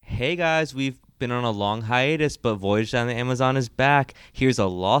Hey guys, we've been on a long hiatus, but Voyage Down the Amazon is back. Here's a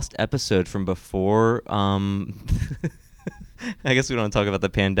lost episode from before, I guess we don't talk about the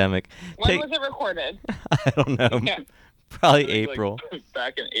pandemic. When was it recorded? I don't know. Yeah. Probably April. Like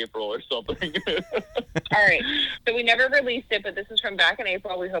back in April or something. All right. So we never released it, but this is from back in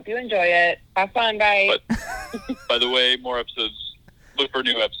April. We hope you enjoy it. Have fun. Bye. But, by the way, more episodes. Look for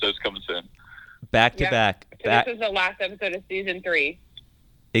new episodes coming soon. Back to back. So this is the last episode of season 3.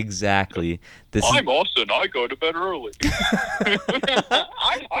 Exactly. I'm Austin. I go to bed early. I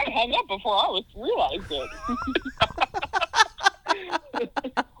hung up before I realized it.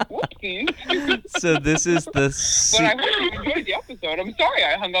 Whoopsies. So this is the... But I hope you enjoyed the episode. I'm sorry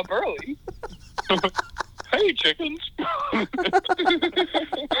I hung up early. Hey, chickens.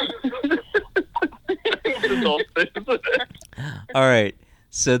 All right.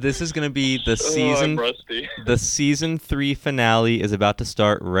 So this is going to be the season. I'm rusty. The season 3 finale is about to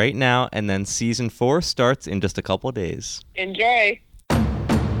start right now, and then season 4 starts in just a couple days. Enjoy.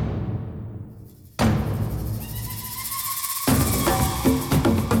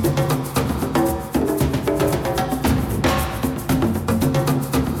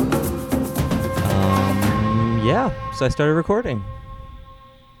 Yeah. So I started recording.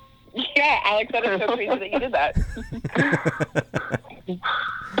 Yeah, Alex said it's so crazy that you did that.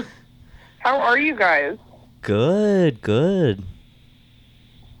 How are you guys? Good.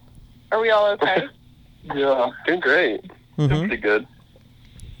 Are we all okay? Yeah, doing great. Mm-hmm. Doing pretty good.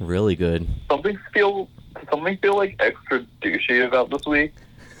 Really good. Something feel like extra douchey about this week.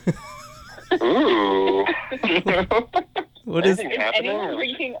 Ooh. What is Is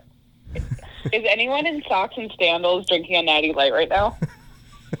anyone in socks and sandals drinking a Natty Light right now?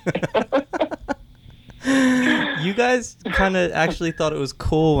 You guys kind of actually thought it was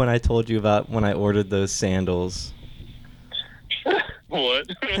cool when I told you about when I ordered those sandals. What?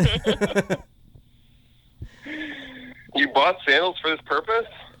 You bought sandals for this purpose?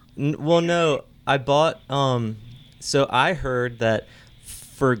 Well, no, I bought. So I heard that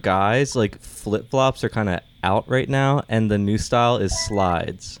for guys, like flip-flops are kind of out right now, and the new style is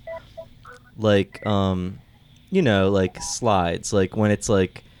slides. Like, like slides, like when it's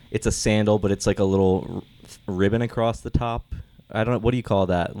like it's a sandal, but it's like a little ribbon across the top. I don't know, what do you call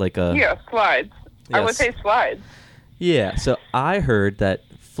that? Like a Slides. Yes. I would say slides. Yeah. So I heard that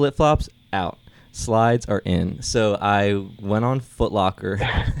flip-flops out, slides are in. So I went on Foot Locker.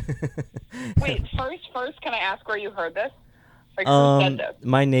 Wait, first, can I ask where you heard this? Like, who said this?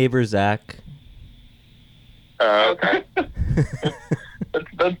 My neighbor Zach. Okay.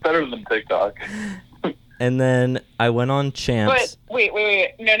 That's better than TikTok. And then I went on Champs. But wait.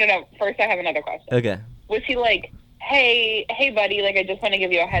 No. First, I have another question. Okay. Was he like, hey, buddy, like, I just want to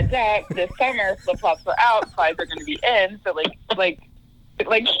give you a heads up. This summer, flip-flops are out, slides are going to be in. So,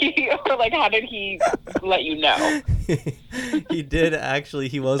 how did he let you know? He did actually.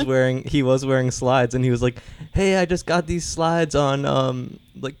 He was wearing slides, and he was like, "Hey, I just got these slides on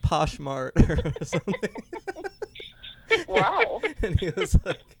like Poshmark or something." Wow. And he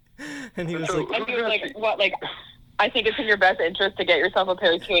was like, what? Like, I think it's in your best interest to get yourself a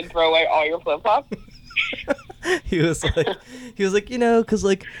pair too and throw away all your flip-flops. he was like, because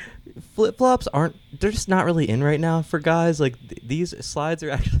like flip-flops they're just not really in right now for guys. Like these slides are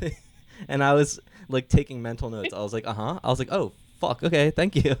actually, and I was like taking mental notes. I was like, I was like, oh fuck, okay,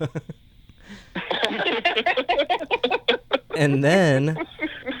 thank you. and then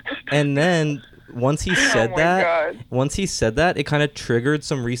once he said that, it kind of triggered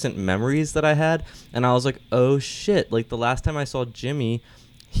some recent memories that I had, and I was like, oh shit, like the last time I saw Jimmy,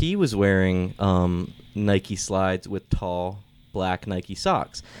 he was wearing Nike slides with tall black Nike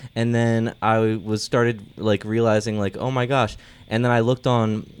socks. And then I started like realizing like, oh my gosh. And then I looked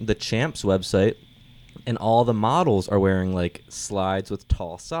on the Champs website, and all the models are wearing like slides with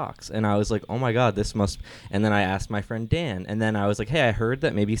tall socks. And I was like, oh my god, this must. And then I asked my friend Dan, and then I was like, hey, I heard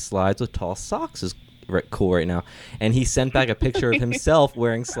that maybe slides with tall socks is cool right now. And he sent back a picture of himself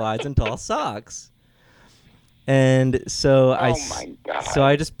wearing slides and tall socks. And so I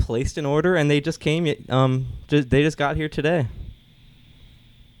just placed an order, and they just came. They just got here today.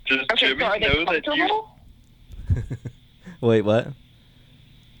 Does Jimmy know that you? Wait, what?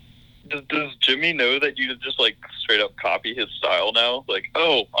 Does Jimmy know that you just like straight up copy his style now? Like,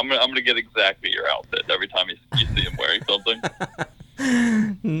 oh, I'm gonna get exactly your outfit every time you see him wearing something.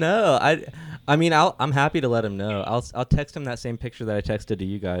 No, I mean, I'm happy to let him know. I'll text him that same picture that I texted to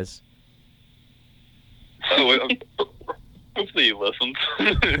you guys. Oh, hopefully he listens.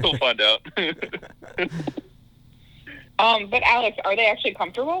 He'll find out. But Alex, are they actually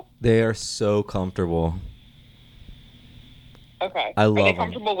comfortable? They are so comfortable. Okay. I love Are they them.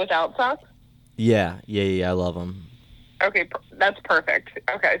 comfortable without socks? Yeah. I love them. Okay, that's perfect.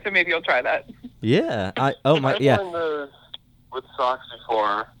 Okay, so maybe you'll try that. Yeah. I've worn those with socks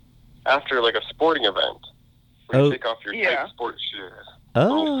before after like a sporting event. Where you take off your tight sports shoes.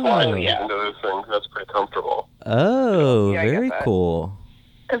 Oh. Slide into those things. That's pretty comfortable. Oh, very cool.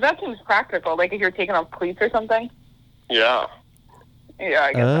 Because that seems practical. Like if you're taking off cleats or something. Yeah. Yeah,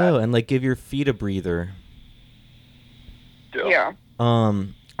 I get that. Oh, and like give your feet a breather. Yeah.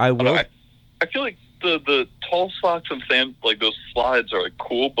 I will. I feel like the tall socks and sand, like those slides are like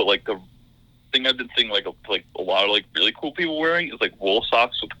cool, but like the thing I've been seeing like a lot of like really cool people wearing is like wool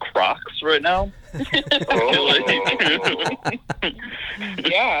socks with Crocs right now.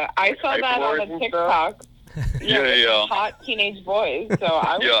 Yeah, I saw that on a TikTok. Yeah. Hot teenage boys. So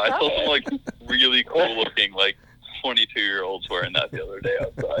I was I saw some like really cool looking like 22-year-olds wearing that the other day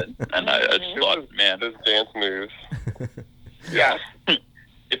outside, and I just thought, man, those dance moves. Yeah.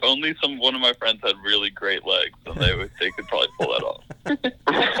 If only one of my friends had really great legs, then they could probably pull that off.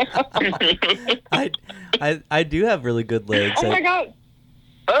 I do have really good legs. Oh my God.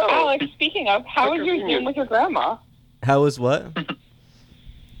 Oh. Alex, speaking of, how was your Zoom with your grandma? How was what?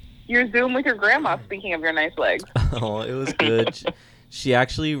 Your Zoom with your grandma, speaking of your nice legs. Oh, it was good. She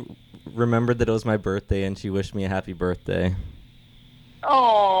actually remembered that it was my birthday, and she wished me a happy birthday.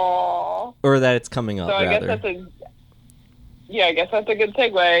 Aww. Or that it's coming up, so I rather. I guess that's a good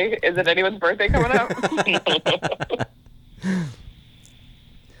segue. Is it anyone's birthday coming up?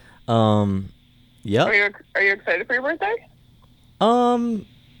 Yep. Are you excited for your birthday?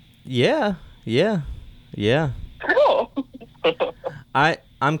 Yeah. Cool.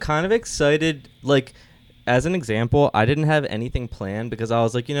 I'm kind of excited. Like, as an example, I didn't have anything planned because I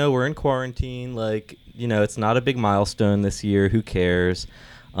was like, we're in quarantine. Like, it's not a big milestone this year. Who cares?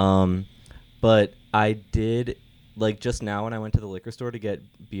 But I did, like, just now when I went to the liquor store to get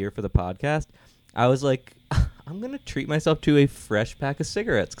beer for the podcast, I was like, I'm going to treat myself to a fresh pack of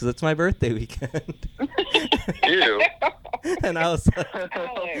cigarettes because it's my birthday weekend. Ew. And I was like,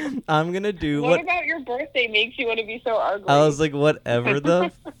 Alex, I'm going to do what about your birthday makes you want to be so ugly? I was like, whatever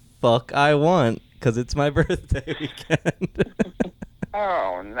the fuck I want because it's my birthday weekend.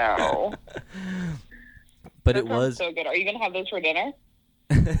 Oh, no. But that it was so good. Are you going to have those for dinner?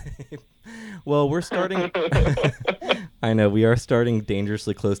 Well, we're starting. I know we are starting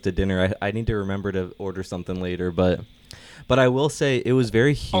dangerously close to dinner. I need to remember to order something later, but I will say it was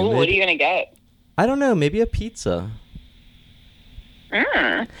very humid. Oh, what are you gonna get? I don't know, maybe a pizza.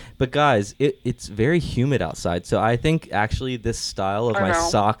 Mm. But guys, it's very humid outside, so I think actually this style of my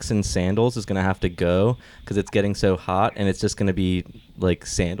socks and sandals is gonna have to go because it's getting so hot, and it's just gonna be like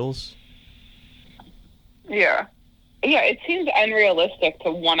sandals. Yeah. Yeah, it seems unrealistic to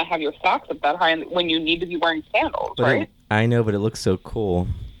want to have your socks up that high when you need to be wearing sandals, right? I know, but it looks so cool.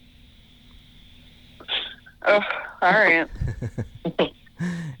 Oh, all right.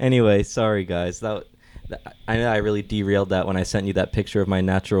 Anyway, sorry guys. I know I really derailed that when I sent you that picture of my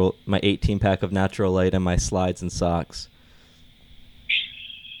 18-pack of Natural Light and my slides and socks.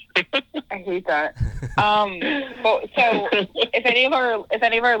 I hate that. So if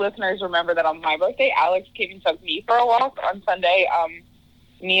any of our listeners remember that on my birthday, Alex came and took me for a walk on Sunday.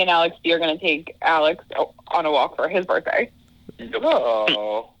 Me and Alex D are going to take Alex on a walk for his birthday.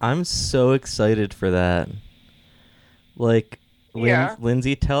 Oh. I'm so excited for that. Like,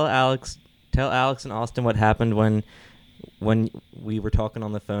 Lindsay, tell Alex and Austin what happened when we were talking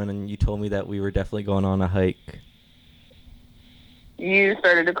on the phone and you told me that we were definitely going on a hike. You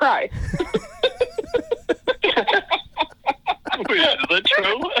started to cry. Wait, is that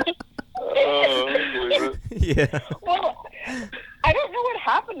true? Yeah. Well, I don't know what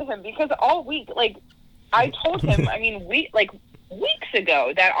happened to him because all week, like, I told him, weeks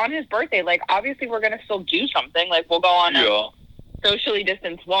ago that on his birthday, like, obviously we're going to still do something. Like, we'll go on a socially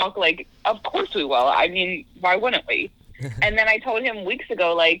distanced walk. Like, of course we will. I mean, why wouldn't we? And then I told him weeks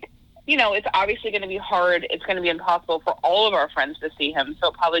ago, like, it's obviously going to be hard. It's going to be impossible for all of our friends to see him. So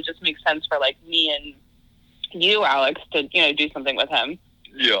it probably just makes sense for, like, me and you, Alex, to, do something with him.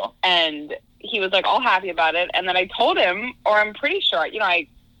 Yeah. And he was, like, all happy about it. And then I told him, or I'm pretty sure, I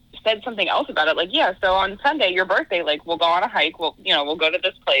said something else about it. Like, yeah, so on Sunday, your birthday, like, we'll go on a hike. We'll go to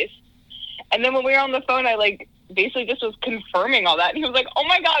this place. And then when we were on the phone, I, like, basically just was confirming all that. And he was like, oh,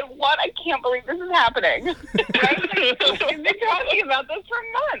 my God, what? I can't believe this is happening. I was like, we've been talking about this for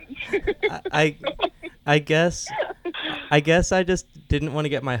months. I guess I just didn't want to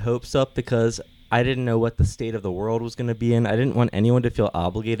get my hopes up because I didn't know what the state of the world was going to be in. I didn't want anyone to feel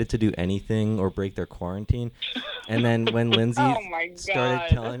obligated to do anything or break their quarantine. And then when Lindsay started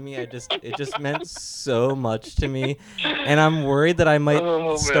telling me, it just meant so much to me. And I'm worried that I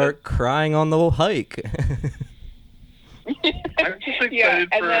might start crying on the hike. I'm just excited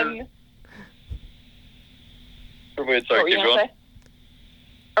and then... Wait, sorry, keep going.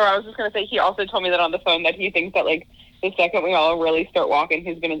 Or I was just going to say, he also told me that on the phone that he thinks that, like, the second we all really start walking,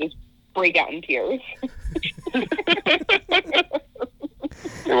 he's going to just break out in tears. Can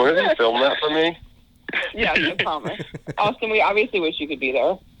you film that for me? Yes, I promise. Austin, we obviously wish you could be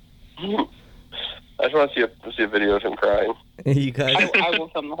there. I just want to see a video of him crying. You guys I will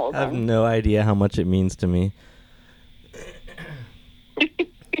film the whole time. I have no idea how much it means to me.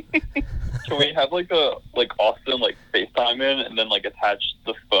 Can we have Austin FaceTime in and then attach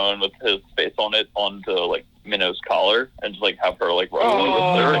the phone with his face on it onto Minnow's collar and just have her roll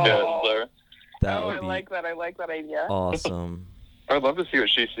over there? I like that. I like that idea. Awesome. I'd love to see what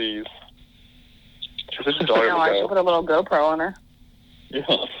she sees. She's such a daughter. No, I should put a little GoPro on her.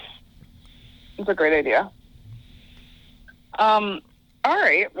 Yeah. It's a great idea. All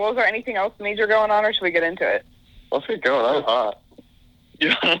right. Well, is there anything else major going on, or should we get into it? Let's get going. I'm hot.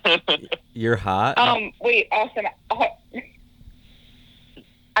 Yeah. You're hot? Wait, Austin. I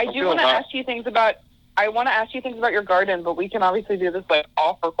do want to ask you things about your garden, but we can obviously do this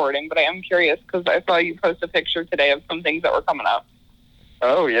off recording. But I am curious because I saw you post a picture today of some things that were coming up.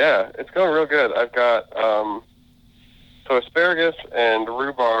 Oh yeah, it's going real good. I've got so asparagus and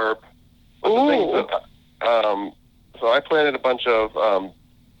rhubarb. Ooh. So I planted a bunch of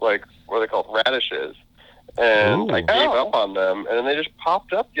what are they called, radishes, and I gave up on them, and then they just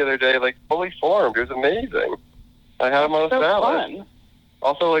popped up the other day, fully formed. It was amazing. I had them on a salad. Fun.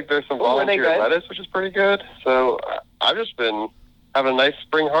 Also, there's some volunteer lettuce, which is pretty good. So I've just been having a nice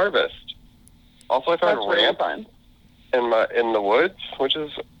spring harvest. Also, I found a ramp in the woods, which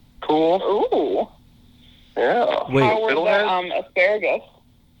is cool. Ooh. Yeah. Wait. How was the asparagus?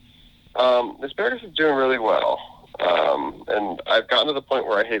 The asparagus is doing really well. And I've gotten to the point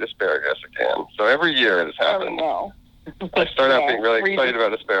where I hate asparagus again. So every year it has happened. Oh, no. I start out being really excited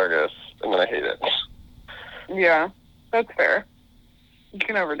about asparagus, and then I hate it. Yeah, that's fair. You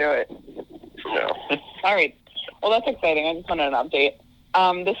can overdo it. No. All right. Well, that's exciting. I just wanted an update.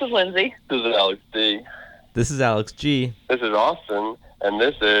 This is Lindsay. This is Alex D. This is Alex G. This is Austin, and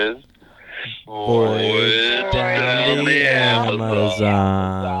this is... Voyage Down the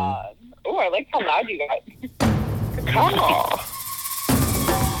Amazon. Oh, I like how loud you got.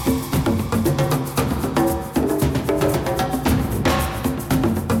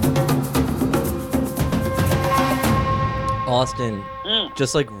 Austin,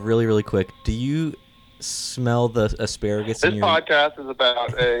 just really, really quick, do you smell the asparagus this in your... This podcast is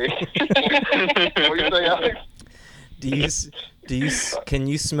about a... What are you saying, Alex? Can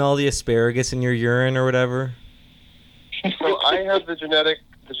you smell the asparagus in your urine or whatever? So I have the genetic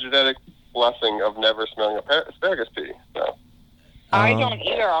blessing of never smelling asparagus pee. So. I don't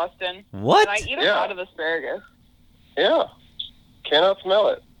either, Austin. What? And I eat a lot of asparagus. Yeah. Cannot smell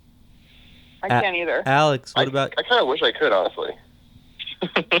it. I can't either. Alex, what about... I kind of wish I could, honestly.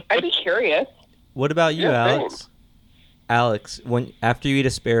 I'd be curious. What about you, Alex? Same. Alex, after you eat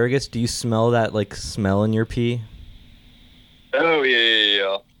asparagus, do you smell that smell in your pee? Oh,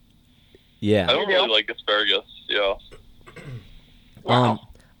 yeah. Yeah. I don't really like asparagus, yeah. Wow.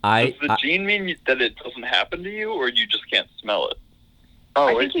 Does the gene mean that it doesn't happen to you, or you just can't smell it? Oh,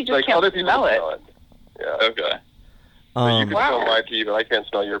 I think you just can't other people smell it. Yeah. Okay. So you can smell my pee, but I can't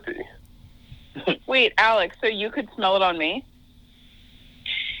smell your pee. Wait, Alex, so you could smell it on me?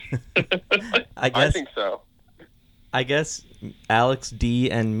 I think so. I guess Alex D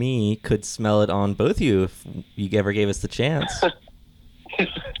and me could smell it on both of you if you ever gave us the chance.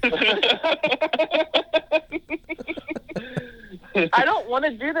 I don't want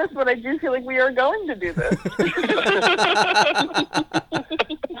to do this, but I do feel like we are going to do this.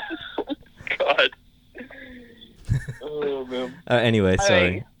 God. Oh, man. Anyway,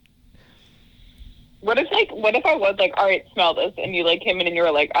 sorry. What if I was all right, smell this, and you came in and you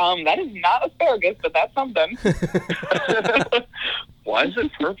were that is not asparagus, but that's something. Why is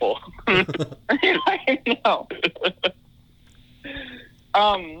it purple? I know.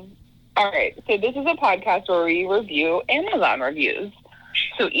 All right, so this is a podcast where we review Amazon reviews.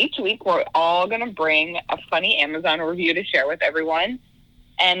 So each week we're all going to bring a funny Amazon review to share with everyone.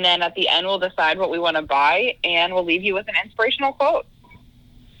 And then at the end we'll decide what we want to buy, and we'll leave you with an inspirational quote.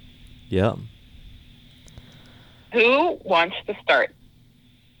 Yeah. Who wants to start?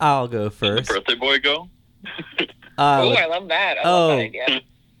 I'll go first. Does the birthday boy go? I love that. I love that idea.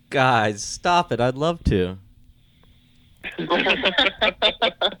 Guys, stop it. I'd love to.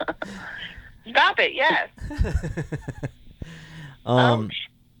 Stop it, yes. Ouch.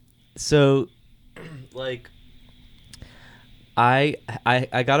 So, like, I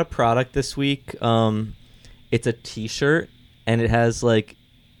got a product this week. It's a T-shirt, and it has like,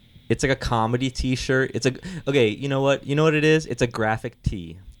 it's like a comedy T-shirt. Okay. You know what? You know what it is? It's a graphic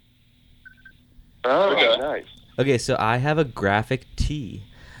tee. Oh, Okay. nice. Okay, so I have a graphic tee,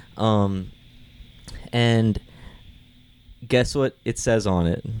 and guess what it says on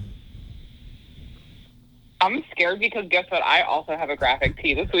it? I'm scared because guess what? I also have a graphic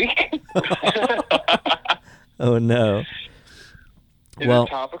tee this week. Oh no. Is Well, it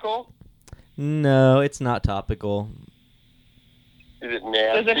topical? no, it's not topical. Is it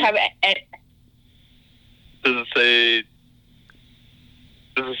nasty? Does it have Does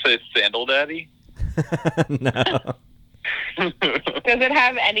it say Sandal Daddy? No. does it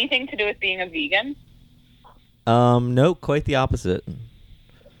have anything to do with being a vegan? No, quite the opposite.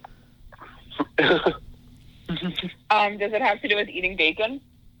 Does it have to do with eating bacon?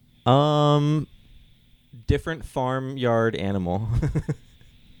 Different farmyard animal.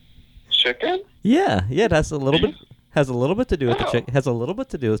 Chicken? Yeah, it has a little bit to do with the chicken. Has a little bit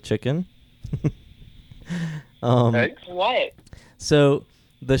to do with chicken. Eggs? What? So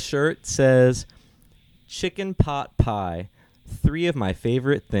the shirt says chicken pot pie, 3 of my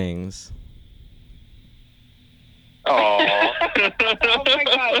favorite things. Aww. Oh my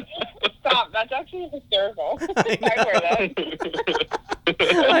god. Stop. That's actually hysterical. I wear that.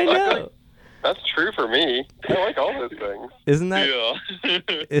 I know. That's true for me. I like all those things. Isn't that Yeah.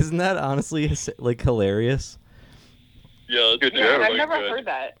 isn't that honestly like hilarious? Yeah, Good Yeah, joke. I've never heard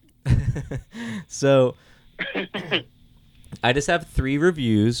that. So I just have 3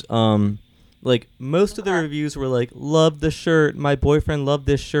 reviews. Like most of the reviews were like, "Love the shirt. My boyfriend loved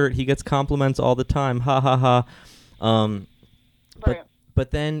this shirt. He gets compliments all the time. Ha ha ha." Right.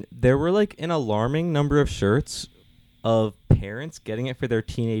 But then there were like an alarming number of shirts of parents getting it for their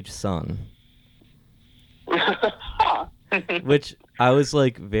teenage son, Huh. which I was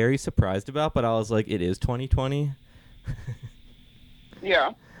like very surprised about. But I was like, it is 2020.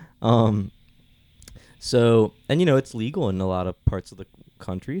 Yeah. So, and you know, it's legal in a lot of parts of the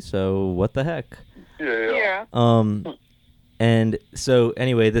country, so what the heck? Yeah. And so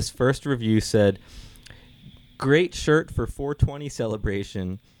anyway, this first review said, "Great shirt for 420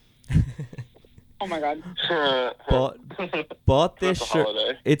 celebration." Oh my god. Bought this That's a shirt.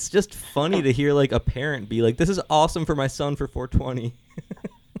 holiday. It's just funny to hear like a parent be like, "This is awesome for my son for 420."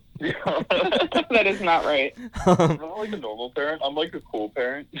 That is not right. I'm not like a normal parent. I'm like a cool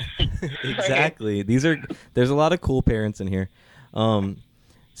parent. Exactly. There's a lot of cool parents in here.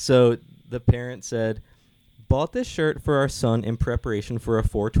 So the parent said, "Bought this shirt for our son in preparation for a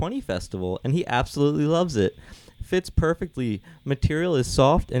 420 festival, and he absolutely loves it. Fits perfectly. Material is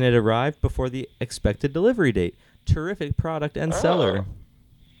soft, and it arrived before the expected delivery date. Terrific product and seller."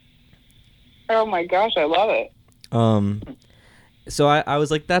 Oh my gosh, I love it. So I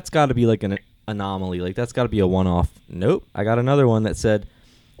was like, that's got to be like an anomaly. Like, that's got to be a one-off. Nope. I got another one that said,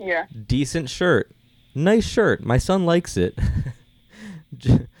 Yeah. "Decent shirt. Nice shirt. My son likes it."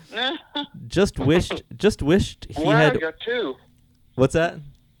 Just wished he Wow, had. you got 2. What's that?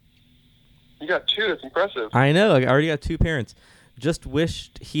 You got 2. That's impressive. I know. I already got 2 parents. Just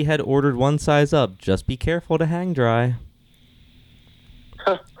wished he had ordered one size up. Just be careful to hang dry.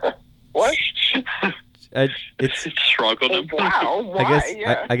 What? It's Shrunk on him. Wow. Why? I guess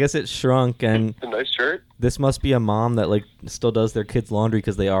Yeah. I guess it shrunk, and A nice shirt? this must be a mom that like still does their kids' laundry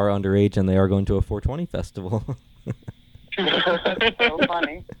because they are underage and they are going to a 420 festival. That's so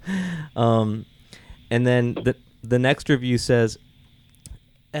funny. And then the next review says,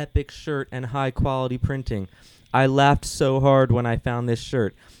 "Epic shirt and high quality printing. I laughed so hard when I found this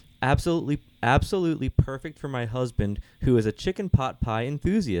shirt. Absolutely perfect for my husband, who is a chicken pot pie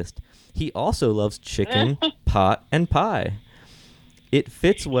enthusiast. He also loves chicken, pot, and pie. It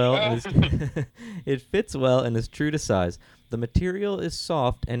fits well and is true to size. The material is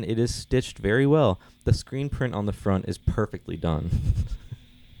soft and it is stitched very well. The screen print on the front is perfectly done."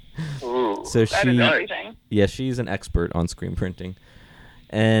 Ooh. So That is everything. she's an expert on screen printing.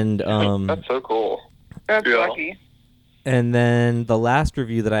 And That's so cool. That's Yeah. lucky. and then the last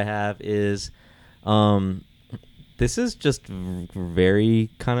review that I have is this is just very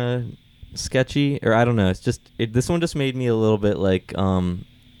kind of sketchy, or I don't know, it's just this one just made me a little bit like I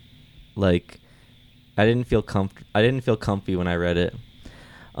didn't feel comfy when I read it.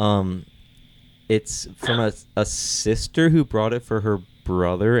 It's from a sister who brought it for her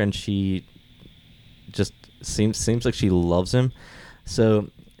brother, and she just seems like she loves him. So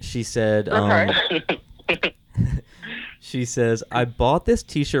she said, Okay. she says, I bought this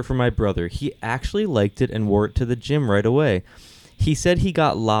t-shirt for my brother. He actually liked it and wore it to the gym right away. He said he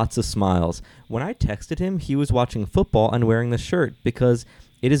got lots of smiles. When I texted him, he was watching football and wearing the shirt because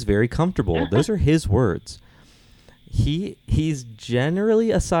it is very comfortable. Those are his words. He's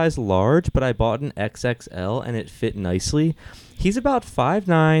generally a size large, but I bought an XXL and it fit nicely. He's about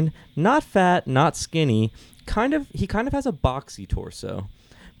 5'9", not fat, not skinny. He kind of has a boxy torso.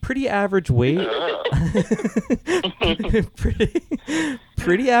 Pretty average weight.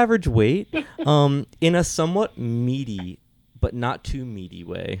 pretty average weight. In a somewhat meaty, but not too meaty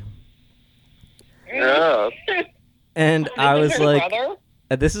way. Yeah. And I was like, brother?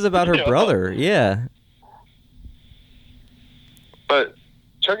 this is about her brother. Yeah. But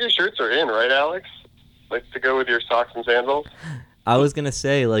chunky shirts are in, right, Alex? Like to go with your socks and sandals? I was going to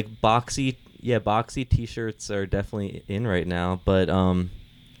say, like, boxy t-shirts are definitely in right now. But,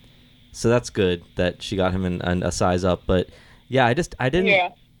 so that's good that she got him in a size up. But, yeah, I didn't. Yeah.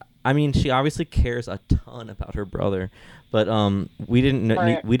 I mean, she obviously cares a ton about her brother. But we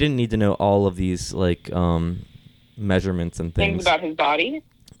didn't need to know all of these, like, measurements and things. Things about his body?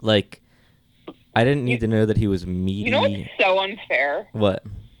 Like, I didn't need to know that he was meaty. You know what's so unfair? What?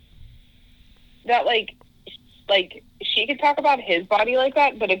 That, like, she could talk about his body like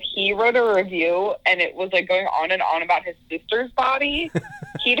that, but if he wrote a review and it was, like, going on and on about his sister's body,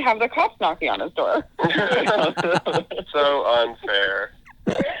 he'd have the cops knocking on his door. So unfair.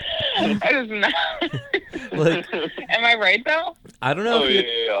 That is not... Like, am I right, though? I don't know.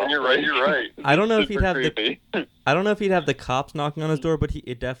 Yeah. You're right. I don't know if he'd Super have creepy. I don't know if he'd have the cops knocking on his door, but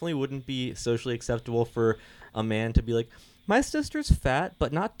it definitely wouldn't be socially acceptable for a man to be like, my sister's fat,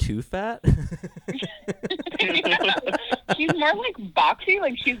 but not too fat. She's more like boxy,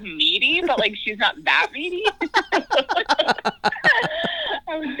 like she's meaty, but like she's not that meaty.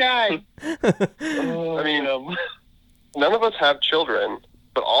 I would die. I mean, none of us have children,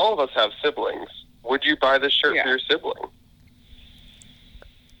 but all of us have siblings. Would you buy this shirt for your sibling?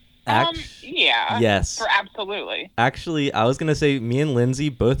 Yeah. Yes. Absolutely. Actually, I was going to say me and Lindsay,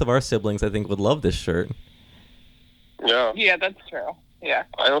 both of our siblings, I think, would love this shirt. Yeah. Yeah, that's true. Yeah.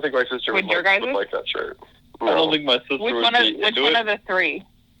 I don't think my sister would like that shirt. No. I don't think my sister Which would one be of into it. the three?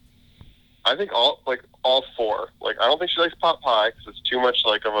 I think all four. Like, I don't think she likes pot pie because it's too much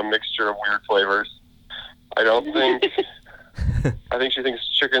like of a mixture of weird flavors. I don't think... I think she thinks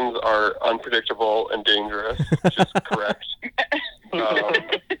chickens are unpredictable and dangerous, which is correct. I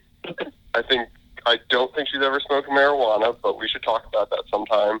don't think she's ever smoked marijuana, but we should talk about that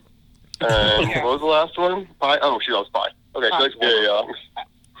sometime. And what was the last one? Pie? Oh, she loves pie. Okay, she likes wolfgang.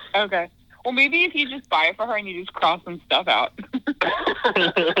 Okay. Well, maybe if you just buy it for her and you just cross some stuff out.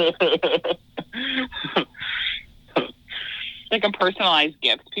 Like a personalized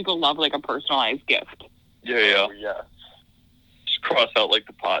gift. People love like a personalized gift. Yeah. Oh, yeah. Just cross out like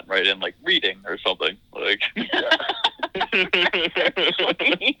the pot, right in like reading or something. Like. Being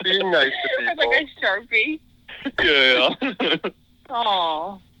nice to people. Like a Sharpie. Yeah.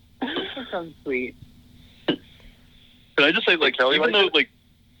 Oh, that sounds sweet. Can I just say, like, Kelly even though, like,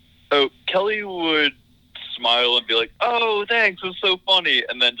 Kelly would smile and be like, "Oh, thanks, it was so funny,"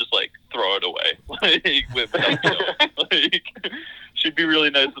 and then just like throw it away, like she'd be really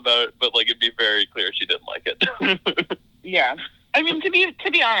nice about it, but like it'd be very clear she didn't like it. Yeah, I mean, to be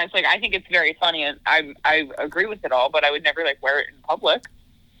honest, like I think it's very funny, and I agree with it all, but I would never like wear it in public.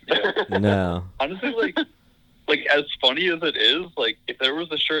 Yeah. No. Honestly, like as funny as it is, like if there was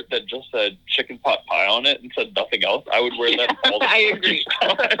a shirt that just said chicken pot pie on it and said nothing else, I would wear that all the time. I agree.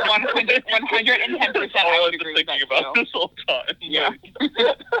 110%. I would agree with that thinking about this whole time. Yeah.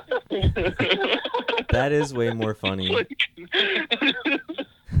 That is way more funny.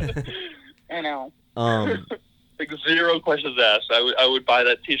 I know. Like zero questions asked. I would buy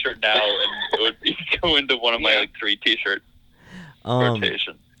that T-shirt now, and it would go into one of my like 3 T-shirt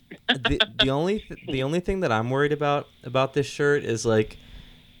rotation. The only thing that I'm worried about this shirt is like,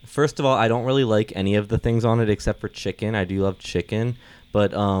 first of all, I don't really like any of the things on it except for chicken. I do love chicken,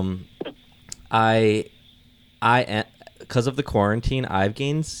 but I because of the quarantine, I've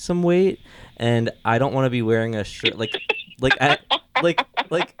gained some weight, and I don't want to be wearing a shirt like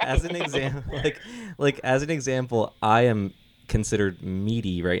as an example, I am considered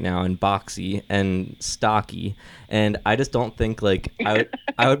meaty right now and boxy and stocky, and I just don't think like I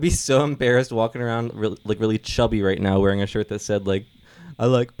would be so embarrassed walking around really chubby right now wearing a shirt that said like I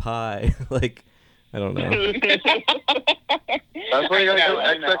like pie. Like I don't know. That's why you gotta go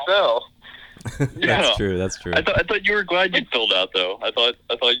XXL. That's true. I thought you were glad you filled out though. I thought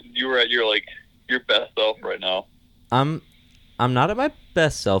you were at your best self right now. I'm I'm not at my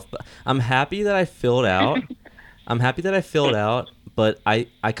best self, but I'm happy that I filled out. But I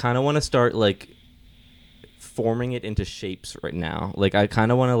kind of want to start like forming it into shapes right now. Like I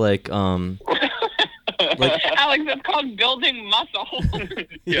kind of want to like Alex, it's called building muscle.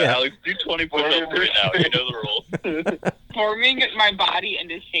 Yeah, Alex, do 20 push-ups right now. You know the rules. Forming my body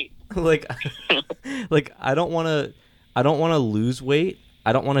into shape. Like I don't want to lose weight.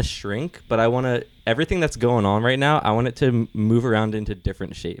 I don't want to shrink, but I want to everything that's going on right now. I want it to move around into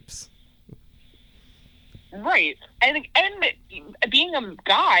different shapes. Right, and being a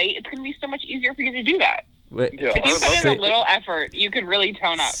guy, it's going to be so much easier for you to do that. Wait, if you put in a little effort, you could really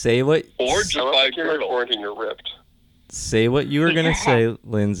tone up. Say what? Or just like you're ripped. Say what you were gonna say,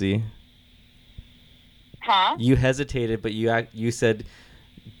 Lindsay. Huh? You hesitated, but you said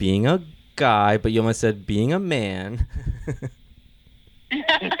being a guy, but you almost said being a man.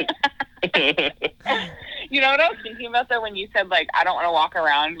 You know what I was thinking about though when you said like I don't want to walk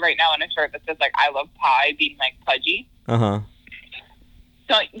around right now in a shirt that says like I love pie being like pudgy. Uh-huh.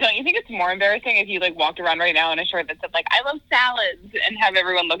 Don't you think it's more embarrassing if you like walked around right now in a shirt that said like I love salads and have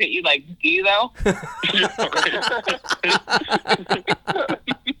everyone look at you like, do you though?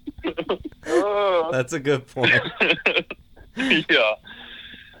 That's a good point. Yeah.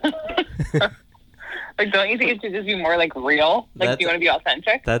 Like, don't you think it should just be more like real? Like, do you want to be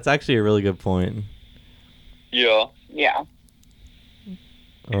authentic? That's actually a really good point. Yeah. Yeah.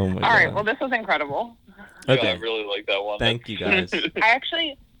 Oh my God. All right. Well, this was incredible. Okay. Yeah, I really like that one. Thank you guys.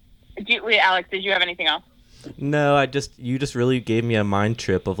 Wait, Alex, did you have anything else? No, you just really gave me a mind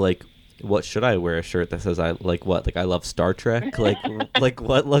trip of like, what should I wear a shirt that says I like what? Like I love Star Trek? Like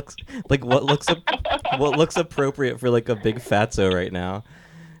what looks appropriate for like a big fatso right now?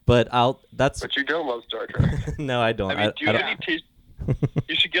 But you don't love Star Trek. No, I don't. I mean,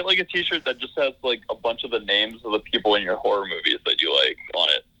 you should get like a T-shirt that just has like a bunch of the names of the people in your horror movies that you like on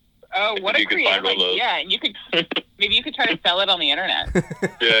it. Oh, what a creative idea! Yeah, and maybe you could try to sell it on the internet.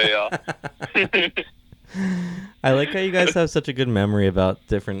 Yeah. I like how you guys have such a good memory about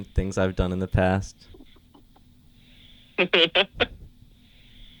different things I've done in the past.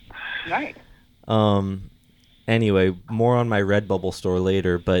 Nice. Anyway, more on my Redbubble store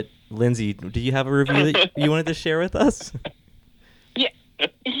later. But Lindsay, do you have a review that you wanted to share with us?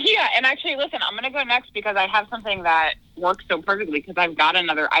 Yeah, and actually, listen, I'm going to go next because I have something that works so perfectly because I've got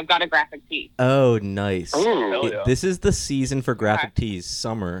a graphic tee. Oh, nice. Yeah. This is the season for graphic tees,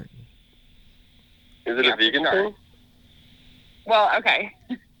 summer. Is it a vegan thing? Well, okay.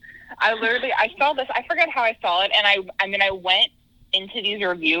 I saw this, I forget how I saw it, and I went into these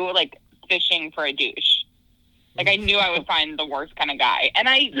review, like, fishing for a douche. Like, I knew I would find the worst kind of guy. And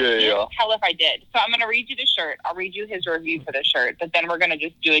I can't tell if I did. So I'm going to read you the shirt. I'll read you his review for the shirt. But then we're going to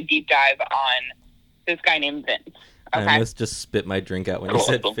just do a deep dive on this guy named Vince. Okay? I almost just spit my drink out when you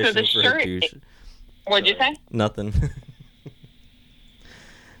said fishing for a douche. What'd you say? Nothing.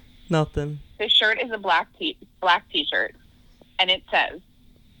 Nothing. This shirt is a black t-shirt. And it says,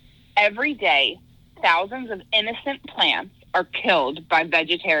 every day, thousands of innocent plants are killed by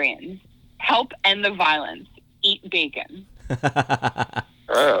vegetarians. Help end the violence. Eat bacon.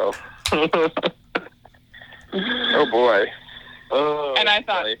 Oh. Oh, boy. Oh, and I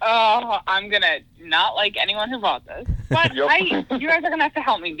thought, I'm going to not like anyone who bought this. But you guys are going to have to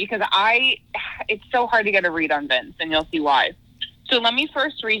help me because it's so hard to get a read on Vince, and you'll see why. So let me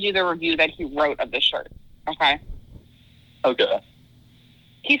first read you the review that he wrote of the shirt, okay? Okay.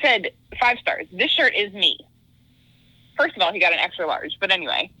 He said, 5 stars. This shirt is me. First of all, he got an extra large. But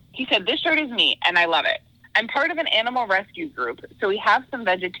anyway, he said, this shirt is me, and I love it. I'm part of an animal rescue group, so we have some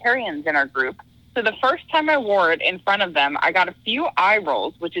vegetarians in our group. So the first time I wore it in front of them, I got a few eye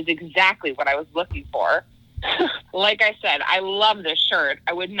rolls, which is exactly what I was looking for. Like I said, I love this shirt.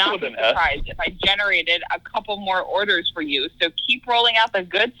 I would not be surprised if I generated a couple more orders for you. So keep rolling out the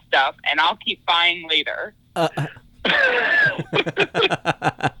good stuff, and I'll keep buying later. So,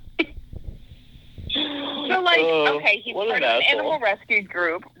 like, okay, he's part of an animal rescue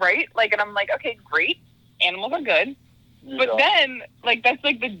group, right? Like, and I'm like, okay, great. Animals are good. Yeah. But then, like, that's,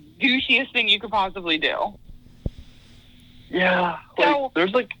 like, the douchiest thing you could possibly do. Yeah. So, there's,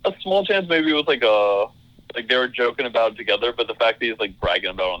 like, a small chance maybe it was, like, they were joking about it together, but the fact that he's, like,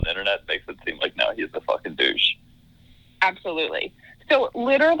 bragging about it on the internet makes it seem like, no, he's a fucking douche. Absolutely. So,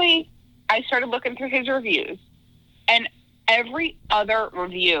 literally, I started looking through his reviews, and every other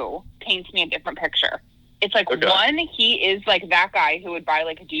review paints me a different picture. It's like, one, he is, like, that guy who would buy,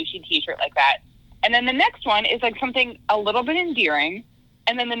 like, a douchey t-shirt like that. And then the next one is, like, something a little bit endearing.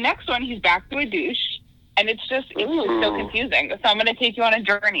 And then the next one, he's back to a douche. And it's just so confusing. So I'm going to take you on a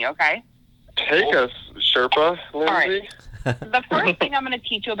journey, okay? Take us, Sherpa, Lindsay. All right. the first thing I'm going to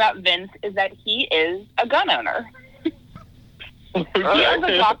teach you about Vince is that he is a gun owner. He owns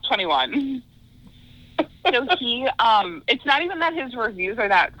a Glock 21. So it's not even that his reviews are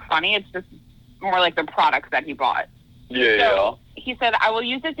that funny. It's just more like the products that he bought. Yeah. He said, I will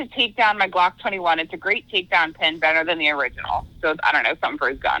use it to take down my Glock 21. It's a great takedown pin, better than the original. So, I don't know, something for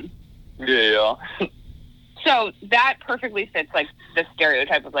his gun. Yeah. So that perfectly fits, like, the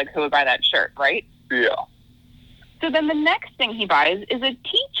stereotype of, like, who would buy that shirt, right? Yeah. So then the next thing he buys is a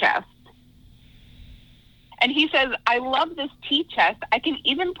tea chest. And he says, I love this tea chest. I can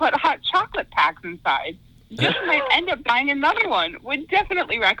even put hot chocolate packs inside. Just might end up buying another one. Would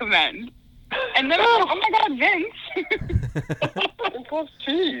definitely recommend. And then I'm like, oh my God, Vince. Vince loves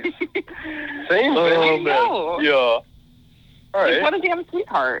cheese. Same thing. No. Yeah. All right. Like, what a damn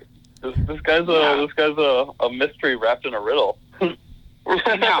sweetheart. This guy's a mystery wrapped in a riddle.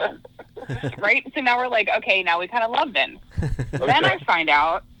 No. Right? So now we're like, okay, now we kind of love Vince. Okay. Then I find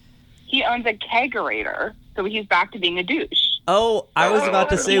out he owns a kegerator, so he's back to being a douche. Oh, I was about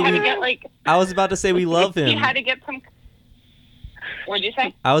to say we love him. He had to get some. What'd you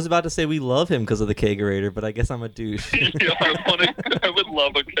say? I was about to say we love him because of the kegerator, but I guess I'm a douche. Yeah, I would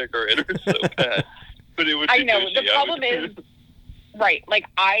love a kegerator so bad, but it would. Be I know. douchey. The problem is, right? Like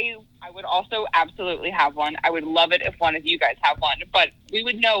I would also absolutely have one. I would love it if one of you guys have one, but we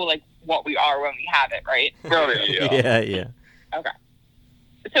would know like what we are when we have it, right? Yeah. Okay.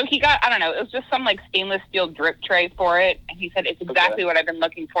 So he got, I don't know, it was just some like stainless steel drip tray for it. And he said, it's exactly what I've been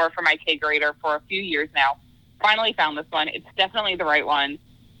looking for my kegerator for a few years now. Finally found this one. It's definitely the right one.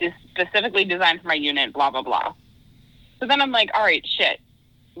 It's specifically designed for my unit, blah, blah, blah. So then I'm like, all right, shit.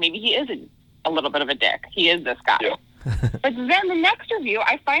 Maybe he is a little bit of a dick. He is this guy. Yeah. But then the next review,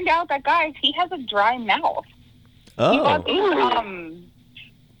 I find out that, guys, he has a dry mouth. Oh. He bought these,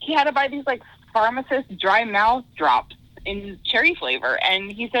 he had to buy these like pharmacist dry mouth drops in cherry flavor,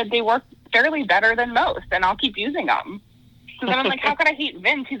 and he said they work fairly better than most, and I'll keep using them. So then I'm like, how could I hate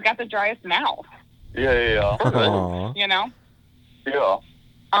Vince? He's got the driest mouth. Yeah. You know? Yeah.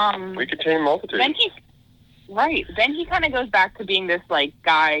 We could tame multitudes. Then he kind of goes back to being this like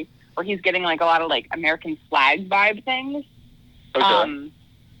guy where he's getting like a lot of like American flag vibe things. Okay.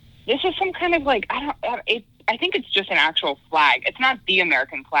 This is some kind of like I think it's just an actual flag. It's not the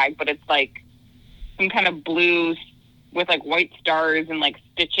American flag, but it's like some kind of blue with like white stars and like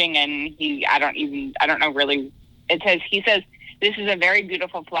stitching, and I don't know really. He says this is a very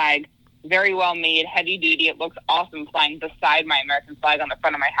beautiful flag, very well made, heavy duty. It looks awesome flying beside my American flag on the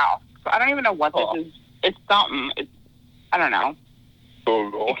front of my house. So I don't even know what this is. It's something. I don't know.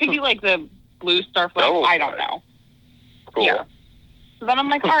 Cool. It could be like the blue star flag. I don't know. Cool. Yeah. So then I'm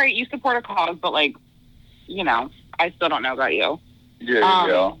like, all right, you support a cause, but like, you know, I still don't know about you.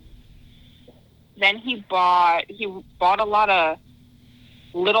 Yeah. Then he bought a lot of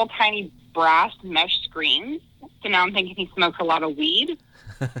little tiny brass mesh screens. So now I'm thinking he smokes a lot of weed.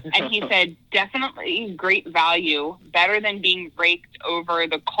 And he said, definitely great value, better than being raked over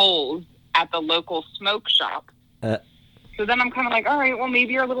the coals at the local smoke shop. So then I'm kind of like, all right, well,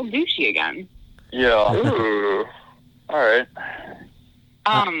 maybe you're a little douchey again. Yeah. Ooh. All right.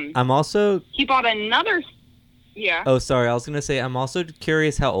 I'm also... He bought another... Yeah. Oh, sorry. I was going to say, I'm also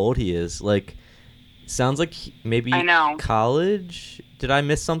curious how old he is. Like, sounds like maybe college? Did I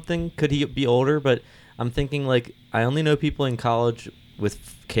miss something? Could he be older? But I'm thinking, like, I only know people in college with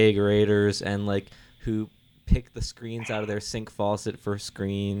kegerators and, like, who pick the screens out of their sink faucet for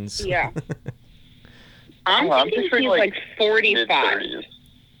screens. Yeah. I'm thinking he's like 45.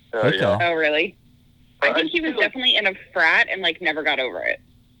 Okay. Oh, really? I think he was definitely in a frat and, like, never got over it.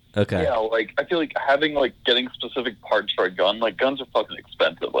 Okay. Yeah, like, I feel like getting specific parts for a gun, like, guns are fucking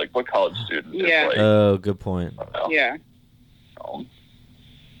expensive. Like, what college student is, like... Oh, good point. Yeah.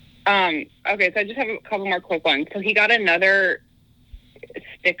 Okay, so I just have a couple more quick ones. So he got another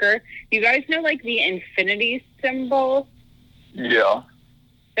sticker. You guys know, like, the infinity symbol? Yeah.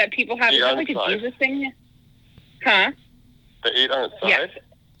 That people have? Is that like a Jesus thing? Huh? The 8 on its side? Yes.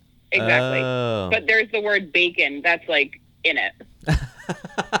 Exactly. Oh. But there's the word bacon that's, like, in it.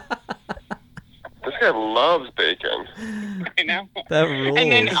 This guy loves bacon. I know. That rules.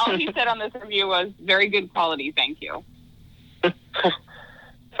 And then all he said on this review was, very good quality, thank you.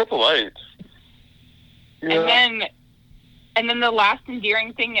 So polite. Yeah. And then the last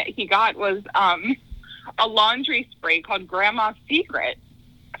endearing thing that he got was a laundry spray called Grandma's Secret.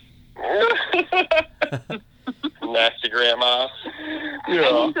 Nasty grandma. Yeah.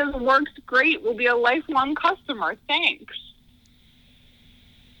 And he says, works great, will be a lifelong customer, thanks.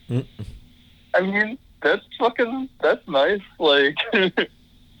 I mean, that's nice, like...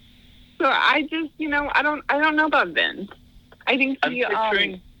 So I just, I don't know about Vince. I think I'm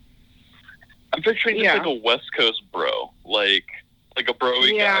picturing just like a West Coast bro, like a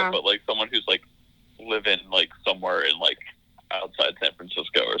bro-y guy, but like someone who's like living like somewhere in like outside San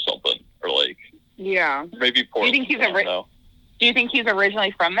Francisco or something, or like maybe Portland. Do you think he's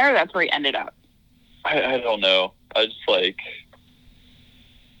originally from there? Or that's where he ended up. I don't know. I just like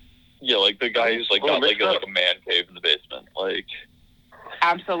like the guy who's like got like a man cave in the basement, like.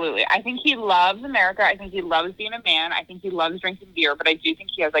 Absolutely. I think he loves America. I think he loves being a man. I think he loves drinking beer, but I do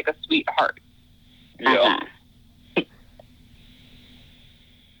think he has like a sweet heart. Yeah.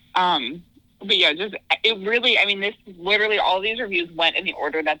 But yeah, it really, I mean, this literally, all these reviews went in the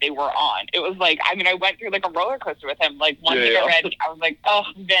order that they were on. It was like, I mean, I went through like a roller coaster with him. Like, one thing I read, I was like, oh,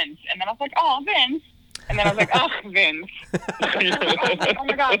 Vince. And then I was like, oh, Vince. And then I was like, oh, Vince. I was like, oh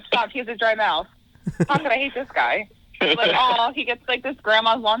my God, stop. He has a dry mouth. How could I hate this guy? Like, oh, he gets like this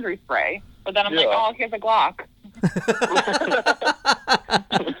grandma's laundry spray. But then I'm like, oh, here's a Glock.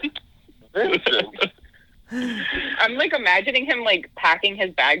 Vincent. I'm like imagining him like packing his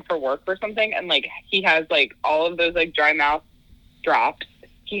bag for work or something, and like he has like all of those like dry mouth drops.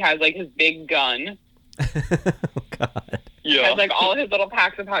 He has like his big gun. Oh God. He has like all his little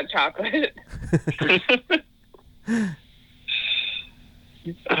packs of hot chocolate.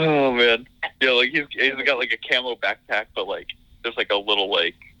 Oh man. Yeah, like he's got like a camo backpack, but like there's like a little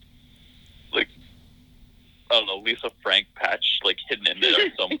like I don't know, Lisa Frank patch like hidden in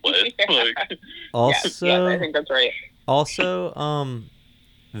there someplace. Like, also, yes, I think that's right. Also,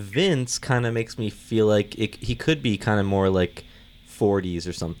 Vince kind of makes me feel like he could be kind of more like 40s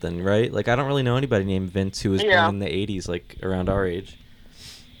or something, right? Like I don't really know anybody named Vince who was born in the 80s, like around our age.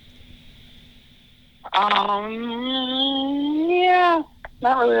 Yeah,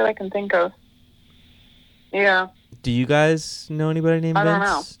 not really that I can think of. Yeah. Do you guys know anybody named Vince? I don't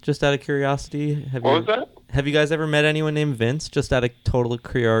know. Just out of curiosity, What was that? Have you guys ever met anyone named Vince? Just out of total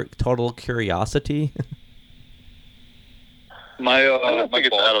curiosity. My think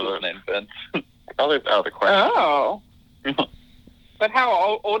it's out of boss the is named Vince. I think it's out of the question. Oh. But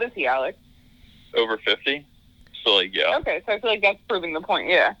how old is he, Alex? Over 50. So like Okay, so I feel like that's proving the point.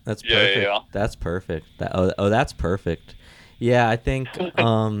 Yeah. That's perfect. Yeah. That's perfect. That's perfect. Yeah, I think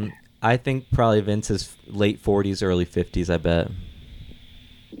I think probably Vince is late 40s, early 50s. I bet.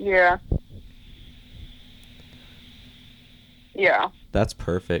 Yeah. Yeah. That's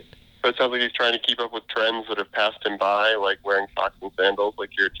perfect. But it sounds like he's trying to keep up with trends that have passed him by, like wearing socks and sandals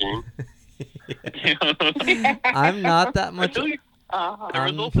like your team. I'm not that much. There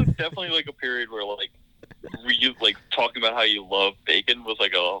was also definitely like a period where like talking about how you love bacon was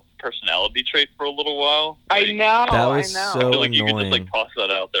like a personality trait for a little while. Like, I know. That was I know. so I feel like annoying. you could just like toss that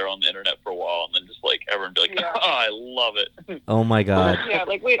out there on the internet for a while and then just like everyone be like, oh, I love it. Oh my God. Yeah,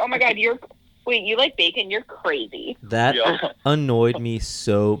 like wait, oh my God, you like bacon? You're crazy. That annoyed me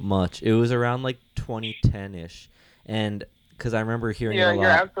so much. It was around like 2010-ish, and because I remember hearing it a lot. Yeah,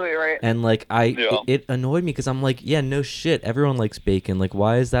 you're absolutely right. And like it annoyed me because I'm like, yeah, no shit, everyone likes bacon. Like,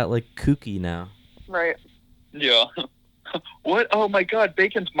 why is that like kooky now? Right. Yeah. What? Oh my God,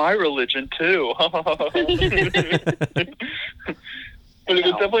 bacon's my religion too. But it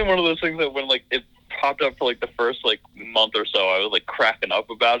was definitely one of those things that when like it popped up for like the first like month or so, I was like cracking up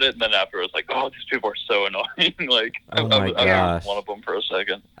about it, and then after it was like, oh, these people are so annoying. Like, oh my I gosh, was one of them for a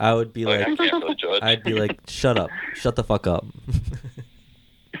second. I would be like, I can't really judge. I'd be like, shut up, shut the fuck up.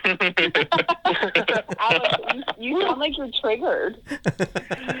 Alex, you sound like you're triggered.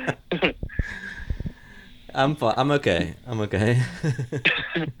 I'm fine. I'm okay. Wait.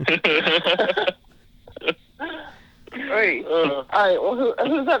 All right. Well,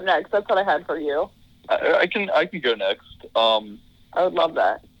 who's up next? That's what I had for you. I can go next. I would love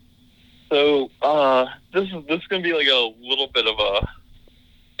that. So this is gonna be like a little bit of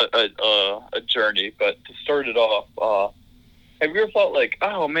a journey, but to start it off, have you ever thought like,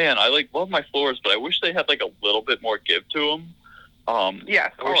 oh man, I like love my floors, but I wish they had like a little bit more give to them.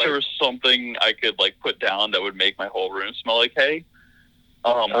 Yes. I wish there was something I could like put down that would make my whole room smell like hay.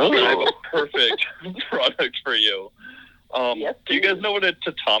 I have a perfect product for you. Yes, do you guys know what a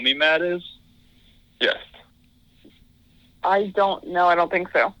tatami mat is? Yes. I don't know. I don't think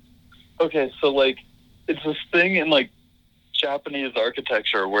so. Okay, so like it's this thing in like Japanese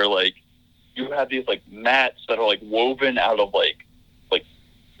architecture where like you have these like mats that are like woven out of like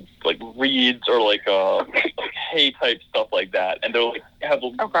reeds or like hay type stuff like that, and they're like have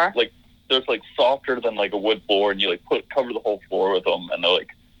like they're like softer than like a wood floor, and you like cover the whole floor with them, and they're like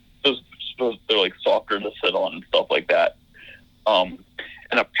they're like softer to sit on and stuff like that.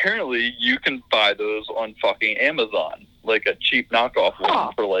 And apparently you can buy those on fucking Amazon, like a cheap knockoff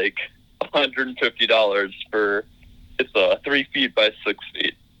one for like $150 for It's 3 feet by 6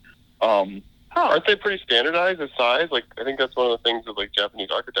 feet. Aren't they pretty standardized in size? Like, I think that's one of the things of like Japanese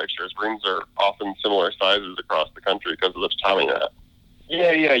architecture is rooms are often similar sizes across the country because of the tatami mat.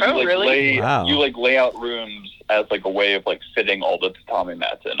 Yeah. You really? lay out rooms as like a way of like fitting all the tatami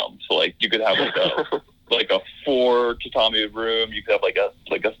mats in them. So like you could have like a 4 tatami room. You could have like a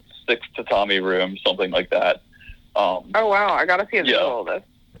 6 tatami room, something like that. Oh wow! I gotta see a visual of this.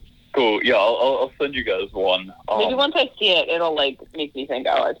 Cool. Yeah, I'll send you guys one. Maybe once I see it, it'll like make me think,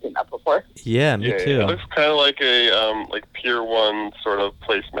 oh, I've seen that before. Yeah, me too. It looks kind of like a like Pier 1 sort of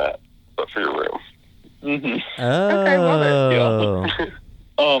placemat, but for your room. Mm-hmm. Oh. Okay, love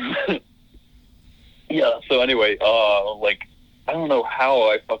it. Yeah. So anyway, like I don't know how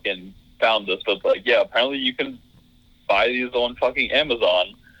I fucking found this, but like apparently you can buy these on fucking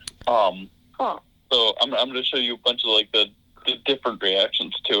Amazon. So I'm gonna show you a bunch of like the different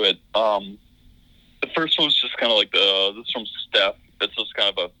reactions to it. The first one's just kind of like this is from Steph. It's just kind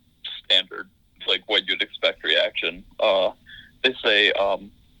of a standard, like what you'd expect reaction. They say,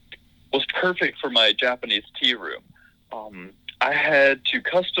 was perfect for my Japanese tea room. I had to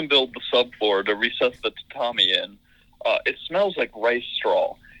custom build the subfloor to recess the tatami in. It smells like rice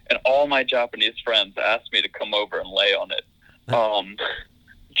straw, and all my Japanese friends asked me to come over and lay on it.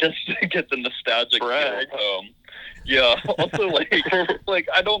 Just to get the nostalgic feel home. Yeah. Also, like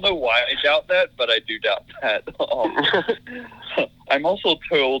I don't know why I doubt that, but I do doubt that. I'm also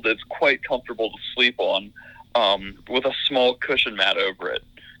told it's quite comfortable to sleep on, with a small cushion mat over it.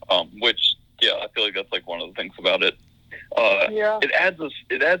 Which, I feel like that's like one of the things about it. It adds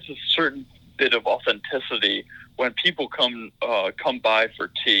a certain bit of authenticity when people come by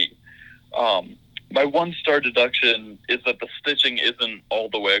for tea. My 1-star deduction is that the stitching isn't all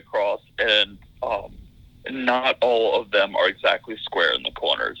the way across, and not all of them are exactly square in the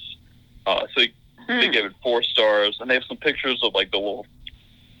corners. So they give it 4 stars, and they have some pictures of like the little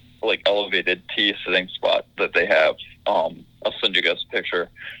like elevated tea sitting spot that they have. I'll send you guys a picture.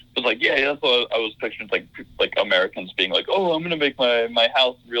 It's like, that's what I was picturing, like Americans being like, oh, I'm gonna make my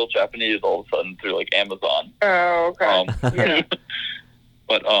house real Japanese all of a sudden through like Amazon. Oh, okay.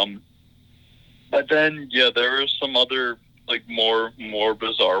 But then, there are some other like more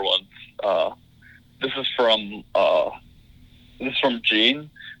bizarre ones. This is from Gene.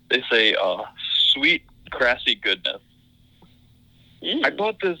 They say, sweet grassy goodness. I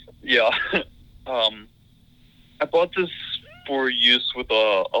bought this. I bought this for use with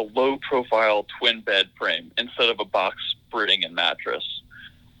a low profile twin bed frame instead of a box spring and mattress.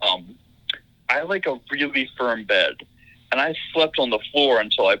 I like a really firm bed. And I slept on the floor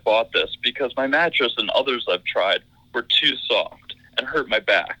until I bought this because my mattress and others I've tried were too soft and hurt my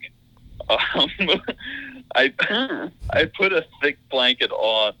back. I put a thick blanket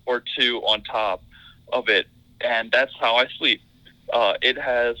on or two on top of it, and that's how I sleep. It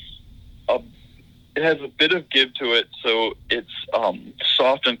has a bit of give to it, so it's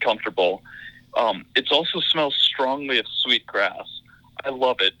soft and comfortable. It also smells strongly of sweet grass. I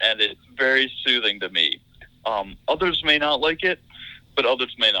love it, and it's very soothing to me. Others may not like it, but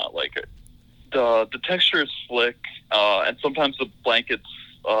others may not like it. The texture is slick, and sometimes the blankets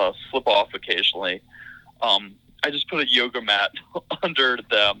slip off occasionally. I just put a yoga mat under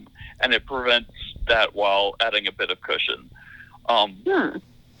them, and it prevents that while adding a bit of cushion. So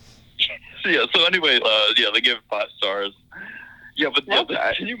anyway, they give it 5 stars. But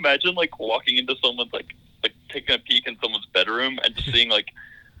can you imagine like walking into someone's like taking a peek in someone's bedroom and just seeing like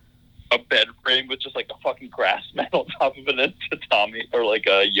a bed frame with just like a fucking grass mat on top of it and tatami or like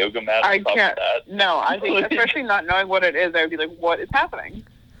a yoga mat on top of that? No, I think especially not knowing what it is, I would be like, what is happening?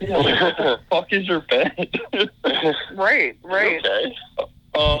 Yeah, like, what the fuck is your bed? Right. Okay.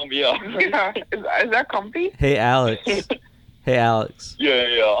 Yeah. Is that comfy? Hey, Alex. Yeah.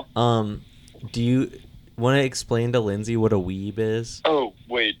 Do you want to explain to Lindsay what a weeb is? Oh,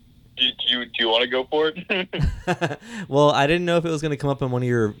 wait. Do you want to go for it? Well, I didn't know if it was going to come up in one of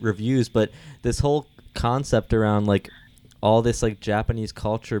your reviews, but this whole concept around like all this like Japanese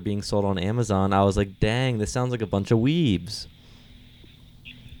culture being sold on Amazon, I was like, dang, this sounds like a bunch of weebs.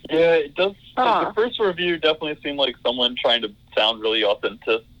 Yeah, it does. The first review definitely seemed like someone trying to sound really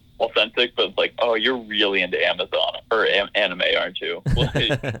authentic, but it's like, oh, you're really into Amazon or anime, aren't you?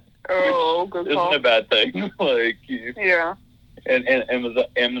 Like, oh, good call. Isn't a bad thing. Like, yeah. And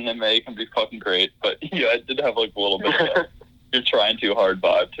anime can be fucking great, but it did have like a little bit of you're trying too hard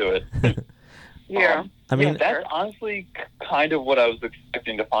vibe to it. Yeah. I mean, that's honestly kind of what I was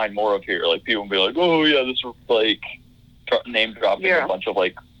expecting to find more of here. Like, people would be like, oh, yeah, this is like name dropping a bunch of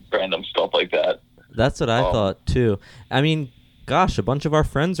like random stuff like that. That's what I thought too. I mean, gosh, a bunch of our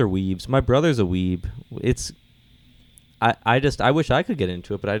friends are weebs. My brother's a weeb. I wish I could get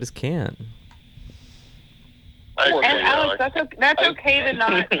into it, but I just can't. And Alex, that's okay to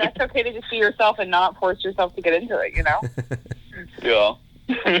not. That's okay to just be yourself and not force yourself to get into it. You know. Yeah.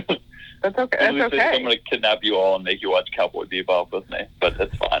 That's okay. That's okay. I'm going to kidnap you all and make you watch Cowboy Bebop with me, but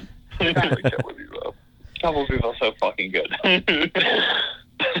it's fine. Cowboy Bebop. Cowboy Bebop's so fucking good.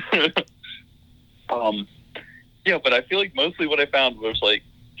 Yeah, but I feel like mostly what I found was like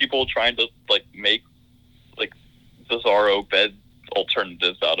people trying to like make like bizarro bed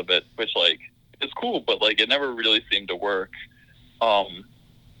alternatives out of it, which like is cool, but like it never really seemed to work.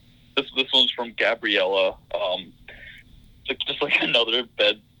 This one's from Gabriella. Just like another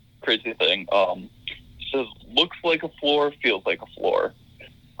bed crazy thing. It says looks like a floor, feels like a floor.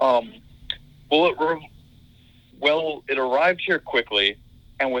 It arrived here quickly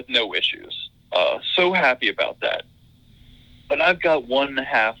and with no issues. So happy about that. But I've got one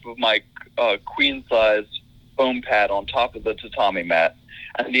half of my queen size foam pad on top of the tatami mat,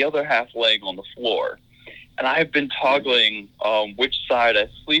 and the other half laying on the floor. And I've been toggling which side I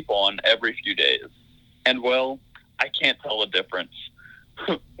sleep on every few days. And well, I can't tell the difference.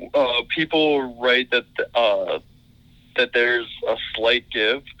 People write that there's a slight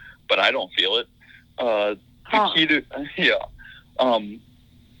give, but I don't feel it. The key to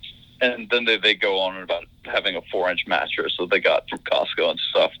and then they go on about having a 4-inch mattress that they got from Costco and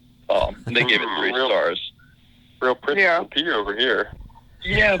stuff. And they gave it 3 stars. Real Princess Peter over here.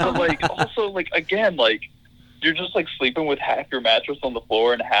 Yeah, but like also like again like you're just like sleeping with half your mattress on the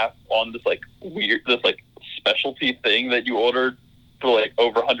floor and half on this like specialty thing that you ordered for like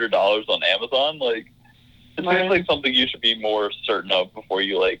over $100 on Amazon. Like it seems like something you should be more certain of before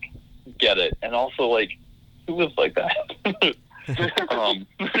you like get it. And also like who lives like that?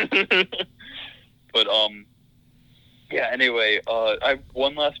 But yeah. Anyway, I have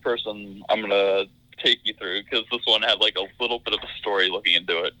one last person I'm gonna take you through because this one had like a little bit of a story looking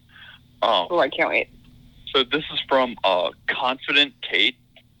into it. I can't wait. So this is from Confident Kate.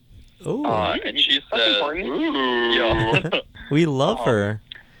 Oh, and she says, yeah. We love her.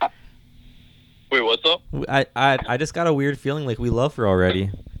 Wait, what's up? I just got a weird feeling like we love her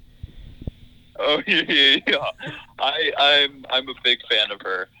already. Oh yeah. I'm a big fan of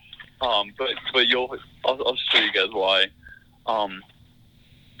her. But I'll show you guys why.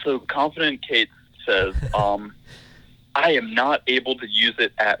 So Confident Kate says, I am not able to use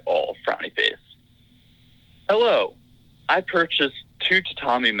it at all. Frowny face. Hello. I purchased 2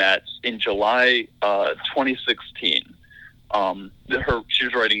 tatami mats in July 2016. She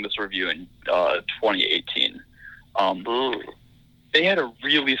was writing this review in 2018. They had a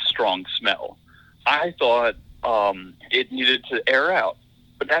really strong smell. I thought it needed to air out,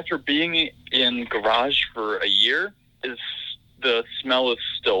 but after being in garage for a year, the smell is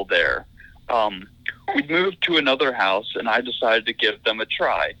still there. We moved to another house, and I decided to give them a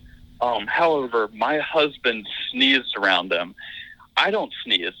try. However, my husband sneezed around them. I don't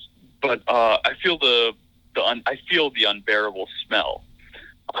sneeze, but I feel the unbearable smell.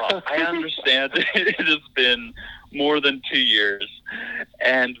 I understand it has been more than 2 years,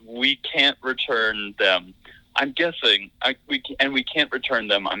 and we can't return them. I'm guessing, we can't return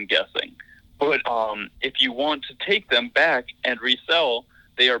them. I'm guessing, but if you want to take them back and resell,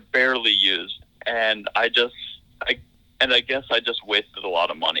 they are barely used, and I guess I just wasted a lot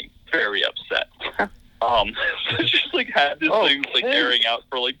of money. Very upset. So she's like had this thing like airing out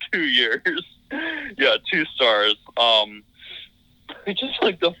for like 2 years. Yeah, 2 stars. It's just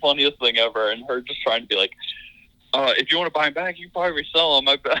like the funniest thing ever, and her just trying to be like, if you want to buy them back, you can probably resell them.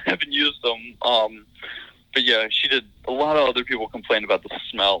 I haven't used them. But yeah, she did. A lot of other people complained about the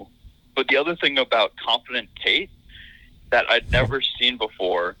smell. But the other thing about Confident Kate that I'd never seen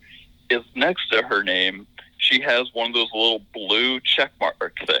before is next to her name, she has one of those little blue check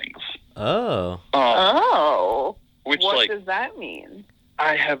mark things. Oh. Which, what like, does that mean?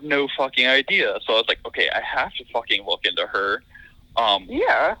 I have no fucking idea. So I was like, okay, I have to fucking look into her.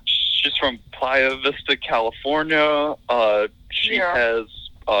 Yeah. She's from Playa Vista, California. She has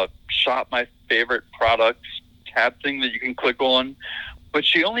Shop My Favorite Products tab thing that you can click on. But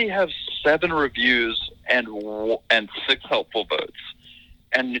she only has 7 reviews and 6 helpful votes.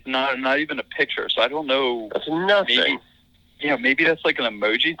 And not even a picture. So I don't know. That's nothing. Maybe that's like an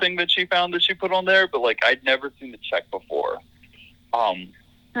emoji thing that she found that she put on there. But like I'd never seen the check before.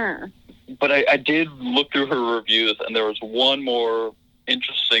 But I did look through her reviews, and there was one more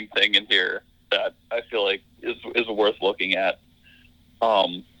interesting thing in here that I feel like is worth looking at.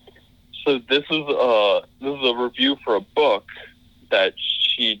 So this is a review for a book that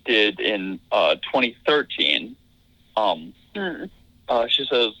she did in 2013. She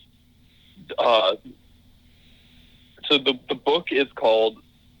says, it So the book is called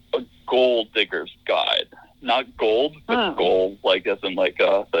A Gold Digger's Guide. Not gold, but goal, like as in like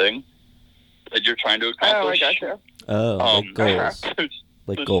a thing that you're trying to accomplish. Oh, I gotcha.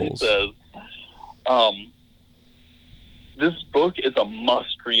 Like goals. Like goals. She says, this book is a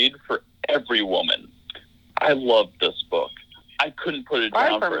must-read for every woman. I love this book. I couldn't put it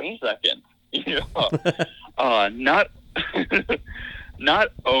down for a second. Yeah.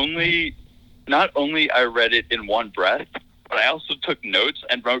 Not only I read it in one breath, but I also took notes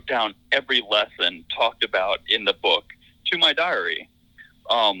and wrote down every lesson talked about in the book to my diary.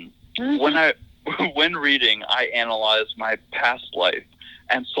 When reading, I analyzed my past life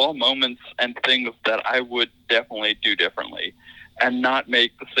and saw moments and things that I would definitely do differently and not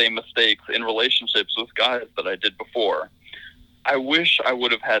make the same mistakes in relationships with guys that I did before. I wish I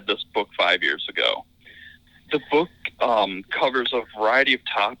would have had this book 5 years ago. The book covers a variety of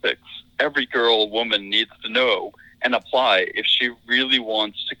topics every girl or woman needs to know and apply if she really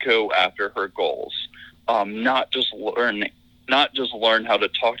wants to go after her goals. Not just learn how to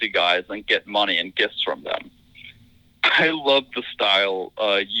talk to guys and get money and gifts from them. I love the style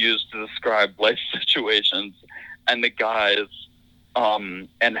used to describe life situations and the guys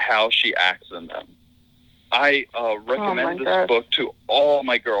and how she acts in them. I recommend this book to all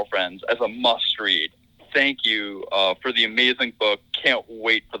my girlfriends as a must-read. Thank you for the amazing book. Can't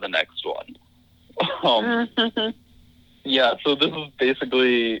wait for the next one. Yeah, so this is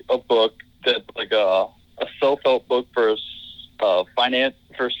basically a book that's like a self-help book for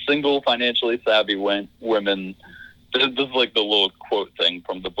single, financially savvy women. This is like the little quote thing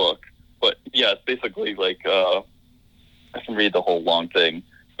from the book. But yeah, it's basically like, I can read the whole long thing.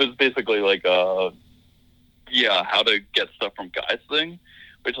 But it's basically like, how to get stuff from guys thing,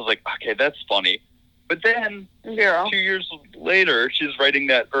 which is like, okay, that's funny. But then 2 years later, she's writing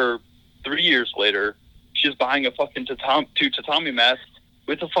that, or 3 years later, she's buying a fucking two tatami mats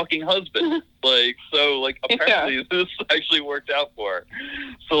with a fucking husband. Apparently this actually worked out for her.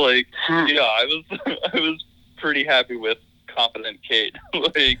 So I was pretty happy with Confident Kate.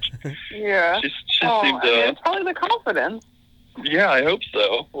 She seemed to. It's probably the confidence. Yeah, I hope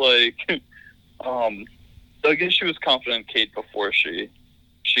so. I guess she was Confident Kate before she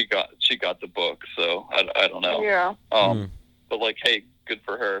got the book. So I don't know. Yeah. But hey, good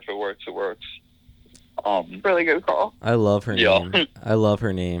for her. If it works, it works. Really good call. I love her name. I love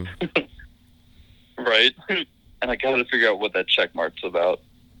her name. Right? And I got to figure out what that check mark's about.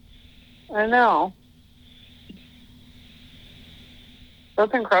 I know.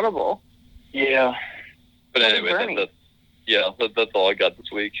 That's incredible. Yeah. But anyway, that's all I got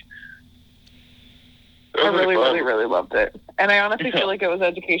this week. I really, really, really loved it. And I honestly feel like it was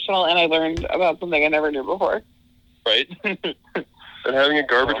educational and I learned about something I never knew before. Right? And having a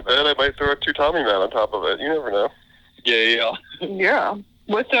garbage bed, I might throw a tatami mat on top of it. You never know. Yeah. Yeah.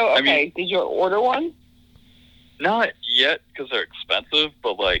 Did you order one? Not yet, because they're expensive,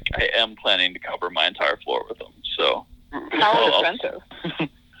 but I am planning to cover my entire floor with them. So how expensive?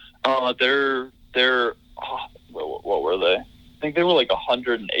 They're what were they? I think they were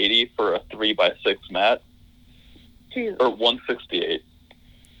 $180 for a 3x6 mat. Jesus. Or $168.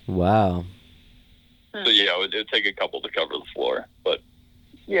 Wow. So it would take a couple to cover the floor, but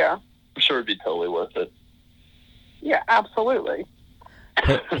yeah, I'm sure it'd be totally worth it. Yeah, absolutely.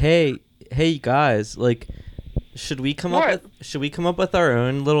 Hey guys, should we come up with our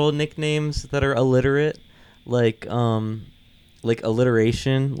own little nicknames that are alliterate,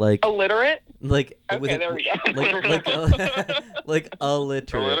 alliteration, illiterate? Okay, there we go.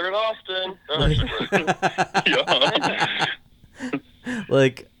 Illiterate. Illiterate Austin.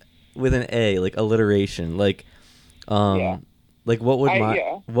 With an A, alliteration, what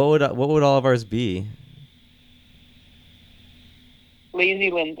would all of ours be?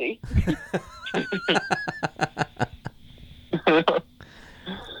 Lazy Lindsay.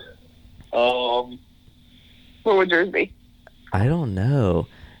 What would yours be? I don't know.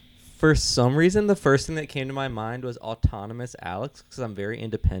 For some reason, the first thing that came to my mind was Autonomous Alex, because I'm very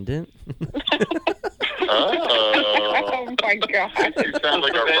independent. Oh my god. You sound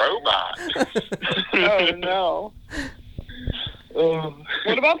like a robot. Oh no.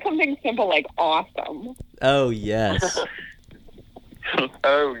 What about something simple like awesome? Oh yes.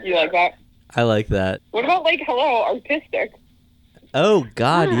 Oh yeah. You like that? I like that. What about hello, artistic? Oh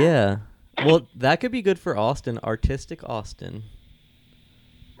god, yeah. Well, that could be good for Austin. Artistic Austin.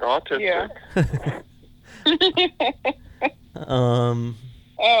 Autistic. Yeah.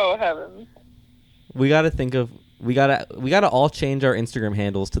 Oh heavens. We gotta all change our Instagram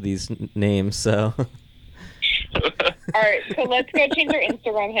handles to these names, so. Alright, so let's go change our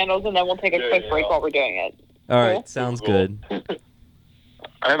Instagram handles and then we'll take a quick break while we're doing it. All right, sounds good.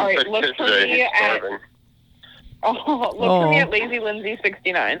 I haven't fed look Kit for today. me He's at- starving. Look for me at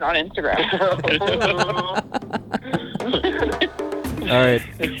LazyLindsay69 on Instagram. All right.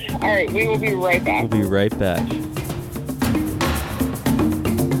 All right, we will be right back. We'll be right back.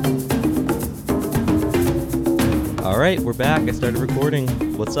 All right, we're back. I started recording.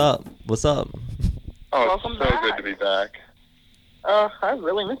 What's up? What's up? Oh, Welcome it's so back. good to be back. I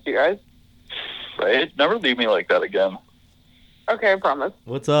really missed you guys. Right? Never leave me like that again. Okay, I promise.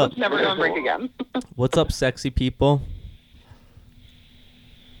 What's up? Let's never go and break again. What's up, sexy people?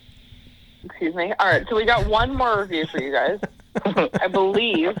 Excuse me. All right, so we got one more review for you guys. I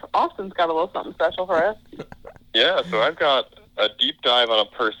believe Austin's got a little something special for us. Yeah, so I've got a deep dive on a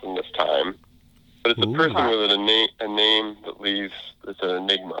person this time, but it's a person with a name that leaves it's an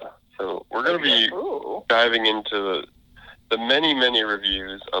enigma. So we're going to be diving into the many, many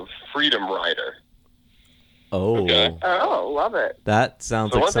reviews of Freedom Rider. Oh. Okay. Oh, love it. That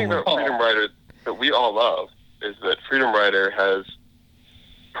sounds So like one thing about Freedom Rider that we all love is that Freedom Rider has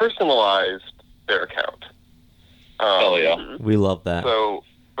personalized their account. Hell yeah. We love that. So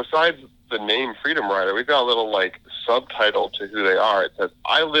besides the name Freedom Rider, we've got a little subtitle to who they are. It says,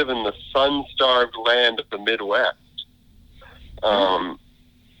 "I live in the sun-starved land of the Midwest,"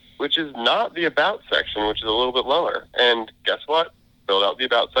 which is not the About section, which is a little bit lower. And guess what? Filled out the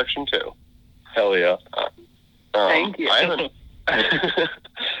About section too. Hell yeah. Thank you. I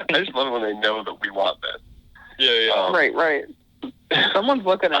just love it when they know that we want this. Yeah. Right. Someone's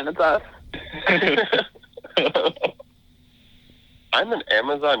looking and it's us. I'm an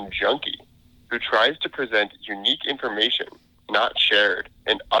Amazon junkie who tries to present unique information not shared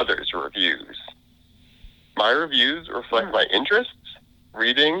in others' reviews. My reviews reflect my interests: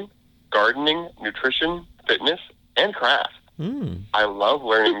 reading, gardening, nutrition, fitness, and craft. I love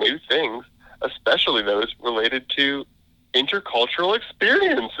learning new things, especially those related to intercultural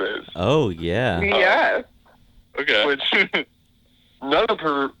experiences. Oh, yeah. Yes. Okay. Which none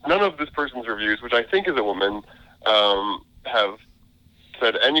of this person's reviews, which I think is a woman, have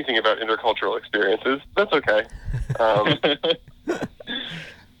said anything about intercultural experiences. That's okay.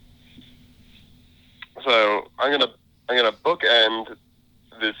 So I'm gonna bookend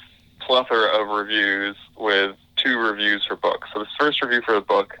this plethora of reviews with 2 reviews for books. So the first review for the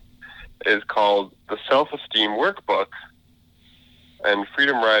book is called The Self-Esteem Workbook, and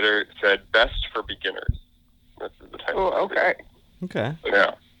Freedom Rider said best for beginners. This is the title. Oh, okay. Okay.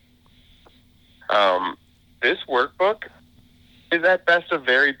 Yeah. This workbook is at best a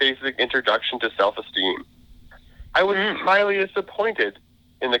very basic introduction to self-esteem. I was highly disappointed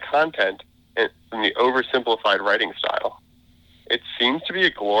in the content and in the oversimplified writing style. It seems to be a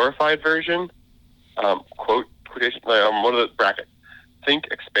glorified version, quotation, one of the brackets, think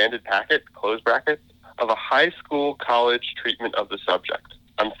expanded packet, close brackets, of a high school college treatment of the subject.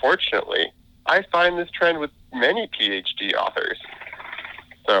 Unfortunately, I find this trend with many PhD authors.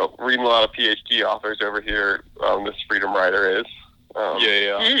 So, reading a lot of PhD authors over here, this Freedom Rider is.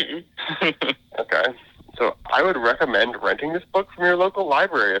 Okay. So, I would recommend renting this book from your local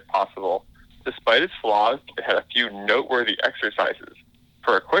library if possible. Despite its flaws, it had a few noteworthy exercises.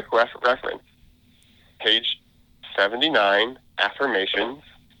 For a quick reference, page 79, Affirmations.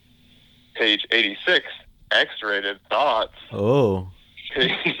 Page 86, X-rated Thoughts. Oh.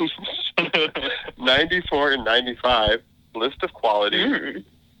 Page 94 and 95, List of Qualities.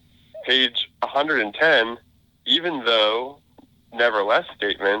 Page 110, Even Though, Nevertheless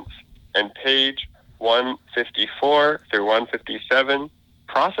Statements. And page 154 through 157,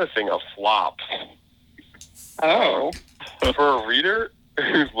 Processing of Flops. Oh. For a reader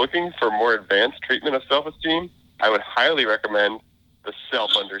who's looking for more advanced treatment of self-esteem, I would highly recommend The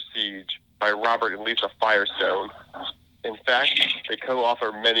Self Under Siege by Robert and Lisa Firestone. In fact, they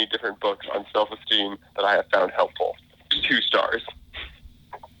co-author many different books on self-esteem that I have found helpful. 2 stars.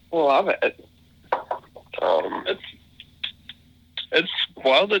 Love it. It's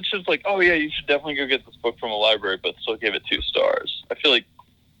wild. It's just like, oh yeah, you should definitely go get this book from a library, but still give it 2 stars. I feel like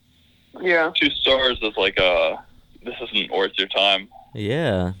 2 stars is like this isn't worth your time.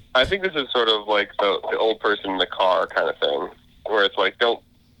 Yeah. I think this is sort of like the old person in the car kind of thing, where it's like, don't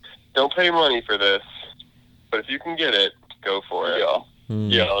pay money for this, but if you can get it, go for it.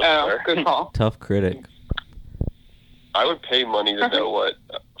 Yeah, that's good call. Tough critic. I would pay money to know what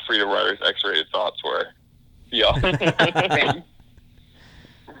Freedom Rider's X-rated thoughts were. Yeah. Same.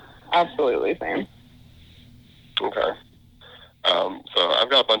 Absolutely same. Okay. So I've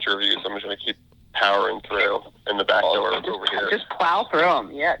got a bunch of reviews, so I'm just going to keep powering through in the back door over here. Just plow through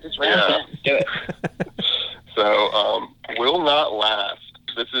them. Yeah, just ram it. Do it. So, Will Not Last.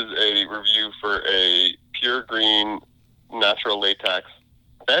 This is a review for a pure green natural latex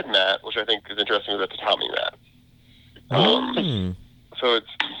bed mat, which I think is interesting with a tatami mat. So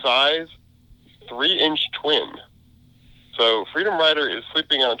it's size 3-inch twin. So Freedom Rider is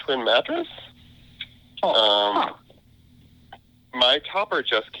sleeping on a twin mattress. My topper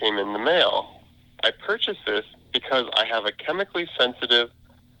just came in the mail. I purchased this because I have a chemically sensitive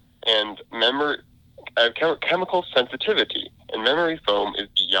and chemical sensitivity, and memory foam is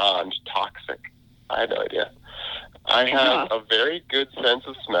beyond toxic. I had no idea. I have a very good sense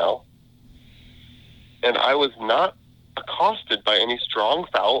of smell, and I was not accosted by any strong,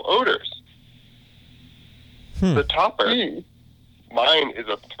 foul odors. The topper, mine is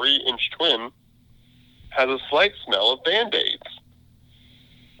a 3-inch twin, has a slight smell of Band-Aids.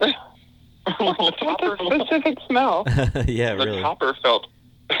 What's a specific smell? Yeah, really. The topper felt...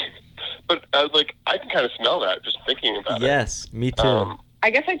 But I was like, I can kind of smell that just thinking about it. Yes, me too. I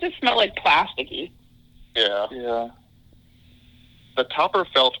guess I just smell like plasticky. Yeah. The topper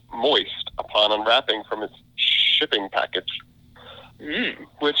felt moist upon unwrapping from its shipping package,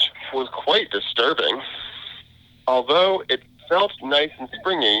 which was quite disturbing. Although it felt nice and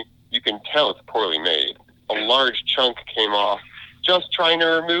springy, you can tell it's poorly made. A large chunk came off just trying to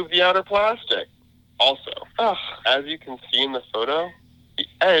remove the outer plastic. Also, as you can see in the photo, the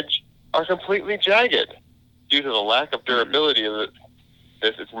edge are completely jagged. Due to the lack of durability of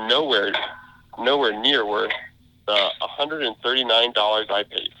this, it's nowhere near worth the $139 I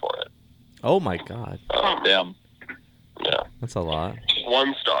paid for it. Oh my God. Damn. Yeah. That's a lot.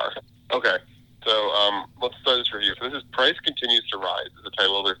 1 star. Okay. So let's start this review. So this is Price Continues to Rise is the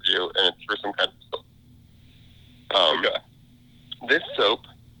title of the review, and it's for some kind of soap. This soap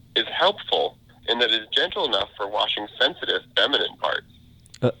is helpful in that it is gentle enough for washing sensitive feminine parts.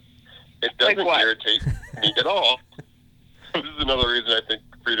 It doesn't irritate me at all. This is another reason I think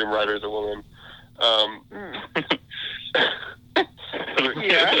Freedom Rider is a woman. So it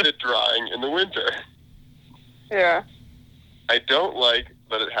keeps it drying in the winter. Yeah. I don't like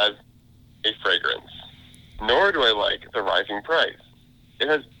that it has a fragrance, nor do I like the rising price. It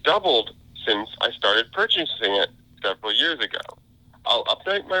has doubled since I started purchasing it several years ago. I'll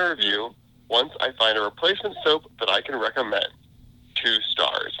update my review once I find a replacement soap that I can recommend. 2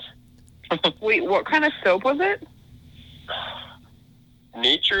 stars. Wait, what kind of soap was it?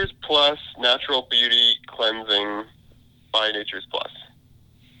 Nature's Plus Natural Beauty Cleansing by Nature's Plus.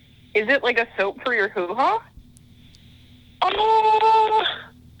 Is it like a soap for your hoo-ha? I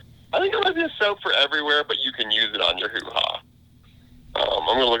think it might be a soap for everywhere, but you can use it on your hoo-ha. I'm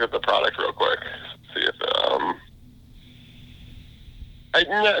going to look at the product real quick. See if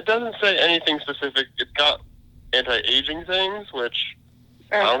it doesn't say anything specific. It's got anti-aging things, which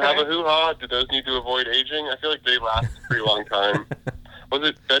I don't have a hoo-ha. Do those need to avoid aging? I feel like they last a pretty long time. Was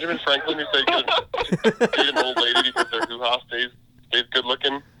it Benjamin Franklin who said date an old lady because their hoo-ha stays good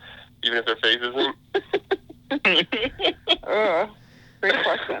looking, even if their face isn't? Great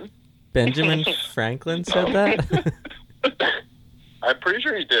question. Benjamin Franklin said that? I'm pretty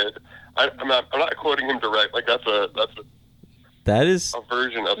sure he did. I'm not quoting him direct. Like that is a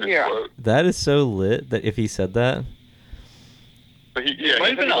version of his quote. That is so lit that if he said that. But he might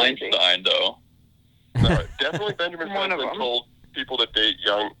have been Einstein though. No, definitely Benjamin Franklin told people to date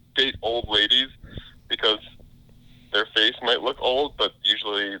old ladies because their face might look old, but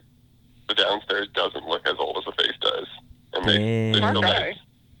usually the downstairs doesn't look as old as the face does, and they still nice.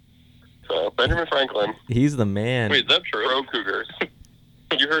 So Benjamin Franklin, he's the man. Wait, is that true? Pro Cougars.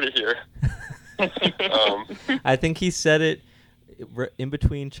 You heard it here. I think he said it in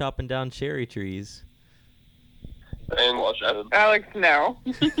between chopping down cherry trees. And Alex, no.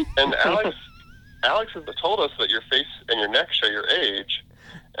 And Alex has told us that your face and your neck show your age,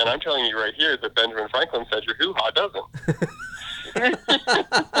 and I'm telling you right here that Benjamin Franklin said your hoo-ha doesn't.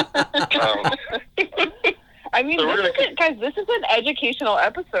 I mean, so guys, this is an educational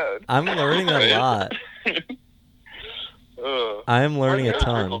episode. I'm learning a lot. I am learning a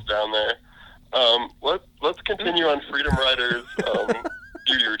ton. Down there. Let's continue on Freedom Rider's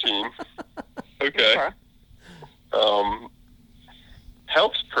beauty routine. Okay.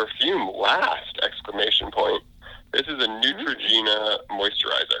 Helps perfume last! ! This is a Neutrogena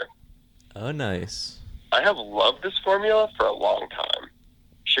moisturizer. Oh, nice. I have loved this formula for a long time.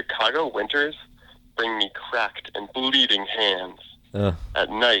 Chicago winters bring me cracked and bleeding hands. At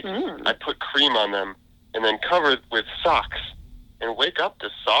night, I put cream on them and then cover it with socks and wake up to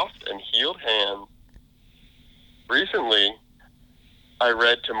soft and healed hands. Recently, I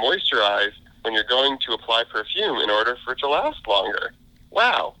read to moisturize when you're going to apply perfume in order for it to last longer.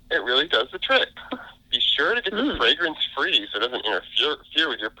 Wow, it really does the trick. Be sure to get the fragrance free so it doesn't interfere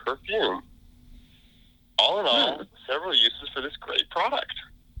with your perfume. all in all, several uses for this great product.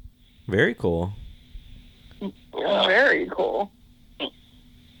 Very cool. Yeah. Very cool.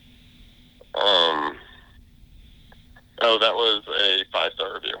 That was a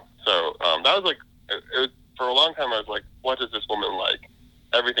 5-star review. So that was like, for a long time I was like, what does this woman like?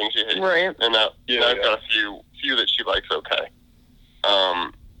 Everything she hates. Right. And now I've got a few that she likes okay.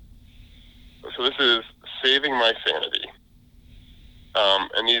 So this is Saving My Sanity.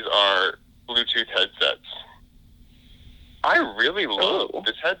 And these are Bluetooth headsets. I really love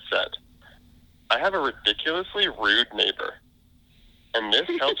this headset. I have a ridiculously rude neighbor, and this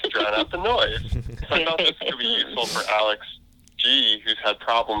helps drown out the noise. So I thought this could be useful for Alex G, who's had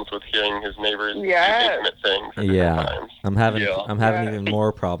problems with hearing his neighbors do intimate things at different times. I'm having even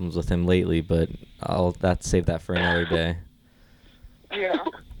more problems with him lately, but I'll save that for another day. Yeah.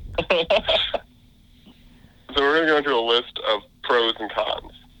 So we're going to go into a list of pros and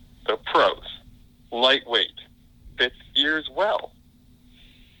cons. So pros: lightweight, fits ears well,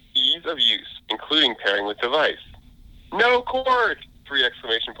 ease of use, including pairing with device. No cord! 3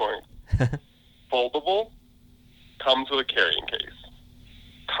 exclamation points. Foldable, comes with a carrying case.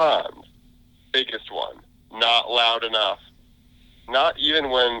 Cons: biggest one, not loud enough. Not even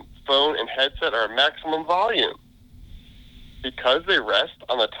when phone and headset are at maximum volume. Because they rest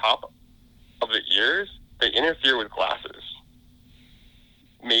on the top of the ears, they interfere with glasses.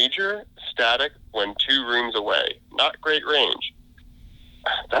 Major static when 2 rooms away. Not great range.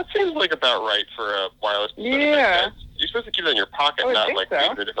 That seems like about right for a wireless. Yeah. You're supposed to keep it in your pocket, not like in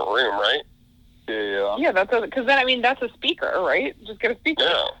a different room, right? Yeah. Yeah, because then that's a speaker, right? Just get a speaker.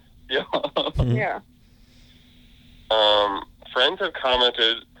 Yeah. Yeah. Friends have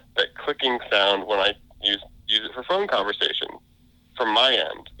commented that clicking sound when I use it for phone conversation from my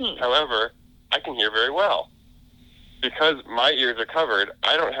end. However, I can hear very well. Because my ears are covered,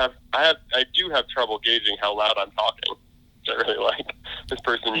 I do have trouble gauging how loud I'm talking, which I really like. This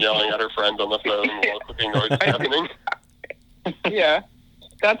person yelling at her friends on the phone while clicking noise is happening. Yeah.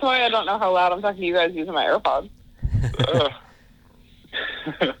 That's why I don't know how loud I'm talking to you guys using my AirPods.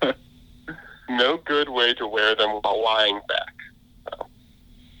 No good way to wear them while lying back.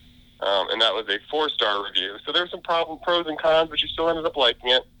 And that was a 4-star review. So there were some pros and cons, but you still ended up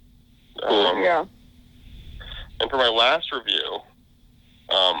liking it. Yeah. And for my last review,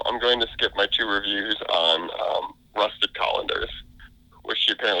 I'm going to skip my 2 reviews on rusted colanders, which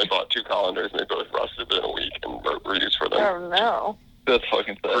she apparently bought 2 colanders and they both rusted within a week and wrote reviews for them. Oh, no. That's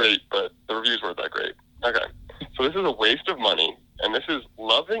fucking sad. Great, but the reviews weren't that great. Okay. So this is a waste of money, and this is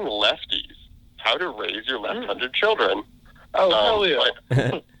Loving Lefties: How to Raise Your Left-Handed Children. Oh, hell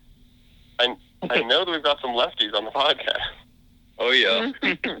yeah. I know that we've got some lefties on the podcast. Oh, yeah.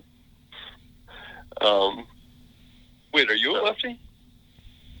 Wait, are you a lefty?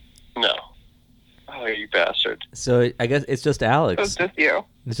 No. Oh, you bastard. So I guess it's just Alex. It's just you.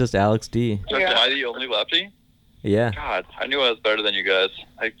 It's just Alex D. Am I the only lefty? Yeah. God, I knew I was better than you guys.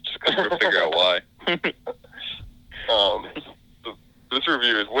 I just couldn't figure out why. This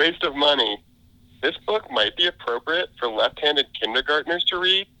review is waste of money. This book might be appropriate for left-handed kindergartners to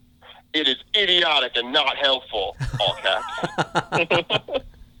read. It is idiotic and not helpful. All caps.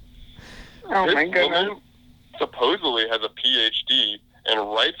 Oh, my goodness. Woman supposedly has a PhD and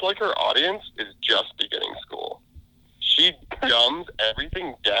writes like her audience is just beginning school. She dumbs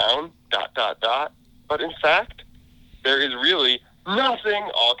everything down, ... But in fact, there is really nothing,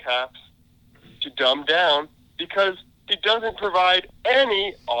 all caps, to dumb down because she doesn't provide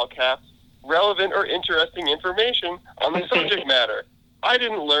any, all caps, relevant or interesting information on the subject matter. I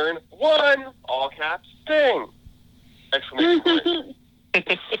didn't learn one, all caps, thing! Exclamation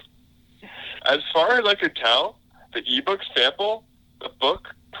point. As far as I could tell, the ebook sample, the book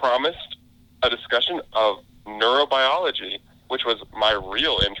promised a discussion of neurobiology, which was my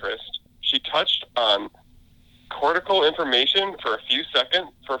real interest. She touched on cortical information for a few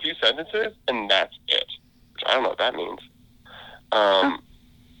sentences, and that's it. Which I don't know what that means.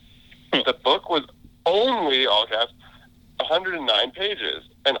 The book was only, all caps, 109 pages.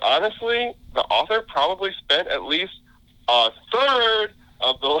 And honestly, the author probably spent at least a third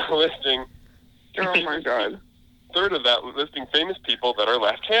of the listing. Oh, my God. Third of that listing famous people that are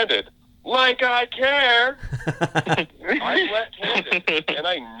left-handed. Like I care! I'm left-handed, and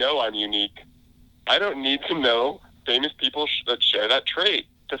I know I'm unique. I don't need to know famous people that share that trait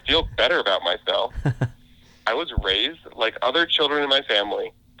to feel better about myself. I was raised like other children in my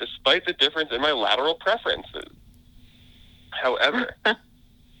family, despite the difference in my lateral preferences. However,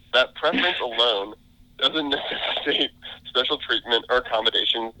 that preference alone doesn't necessitate special treatment or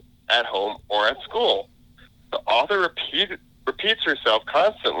accommodations at home or at school. The author repeats herself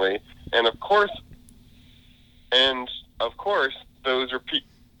constantly, and of course, And, of course, those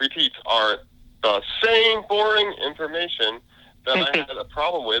repeats are the same boring information that I had a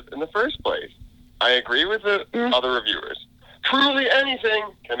problem with in the first place. I agree with the other reviewers. Truly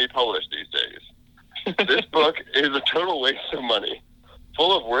anything can be published these days. This book is a total waste of money,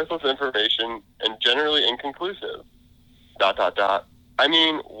 full of worthless information and generally inconclusive. ... I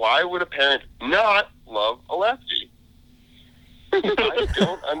mean, why would a parent not love a lefty? I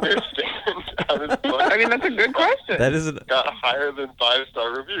don't understand how this book... I mean, that's a good question. That isn't... got higher than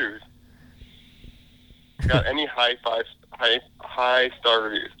 5-star reviews. Got any high star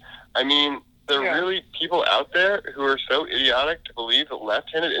reviews. I mean, there are really people out there who are so idiotic to believe that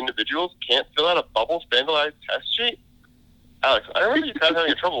left-handed individuals can't fill out a bubble standardized test sheet. Alex, I remember you kind of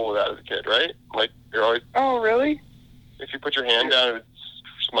having trouble with that as a kid, right? Like, you're always... Oh, really? If you put your hand down, it would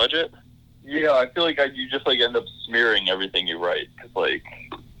smudge it? Yeah, I feel like you just, like, end up smearing everything you write. Because, like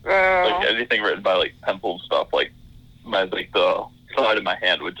anything written by, like, pencil and stuff, like, the side of my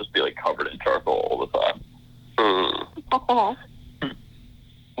hand would just be, like, covered in charcoal all the time. Oh.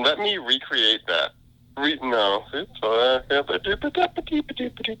 Let me recreate that.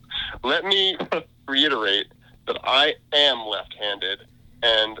 Let me reiterate that I am left-handed,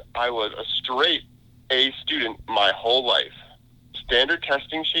 and I was a straight A student my whole life. Standard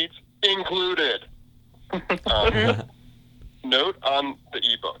testing sheets included. Note on the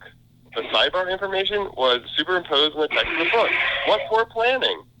ebook. The sidebar information was superimposed in the text of the book. What for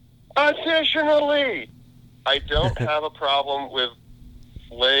planning? Additionally, I don't have a problem with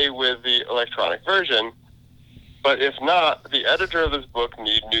the electronic version, but if not, the editor of this book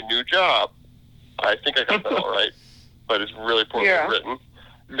needs a new job. I think I got that all right, but it's really poorly written.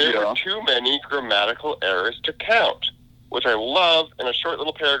 There were too many grammatical errors to count, which I love in a short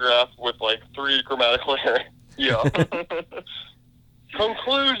little paragraph with like 3 grammatical errors. Yeah.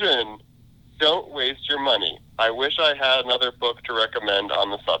 Conclusion. Don't waste your money. I wish I had another book to recommend on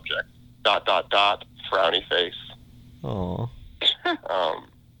the subject. ... Frowny face. Aww.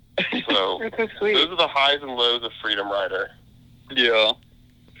 So, That's so sweet. those are the highs and lows of Freedom Rider. Yeah.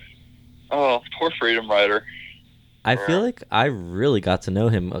 Oh, poor Freedom Rider. I feel like I really got to know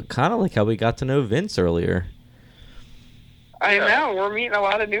him, kind of like how we got to know Vince earlier. I know. We're meeting a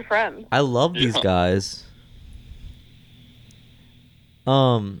lot of new friends. I love these guys.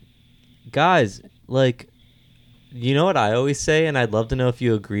 Guys, like, you know what I always say, and I'd love to know if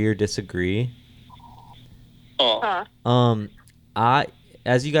you agree or disagree.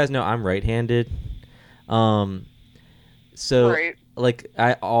 As you guys know, I'm right-handed. So, like,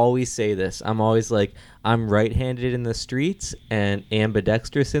 I always say this. I'm always like, I'm right-handed in the streets and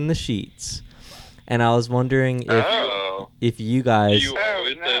ambidextrous in the sheets. And I was wondering if you guys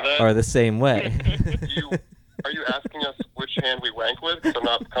are the same way. Are you asking us which hand we wank with? Because I'm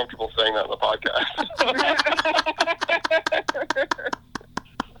not comfortable saying that in the podcast.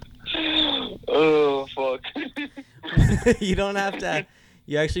 Oh, fuck. You don't have to.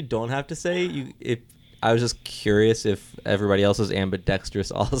 You actually don't have to say. I was just curious if everybody else is ambidextrous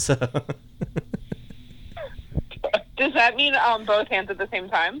also. Does that mean both hands at the same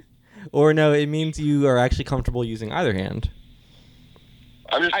time? Or no, it means you are actually comfortable using either hand.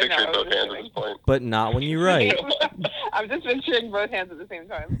 I'm just picturing both hands at this point. But not when you write. I'm just picturing both hands at the same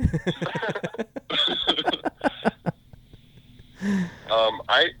time.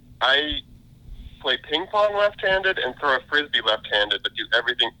 I play ping pong left-handed and throw a frisbee left-handed, but do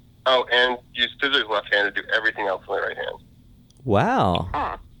everything. Oh, and use scissors left-handed, do everything else with my right hand. Wow.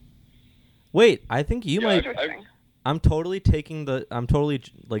 Huh. Wait, I think you might. I'm totally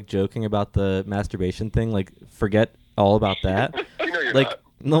like joking about the masturbation thing. Like, forget all about that. You know you're like,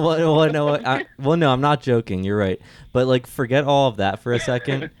 not. No, I'm not joking. You're right. But like, forget all of that for a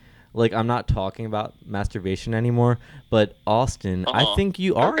second. Like, I'm not talking about masturbation anymore. But Austin, I think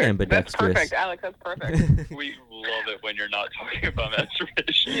you are ambidextrous. That's perfect, Alex. That's perfect. We love it when you're not talking about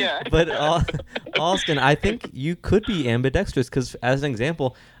masturbation. Yeah. But Austin, I think you could be ambidextrous because, as an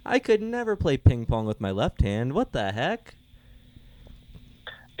example, I could never play ping pong with my left hand. What the heck?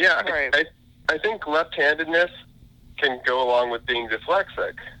 Yeah, right. I think left-handedness can go along with being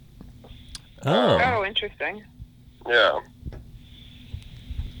dyslexic. Oh, interesting. Yeah.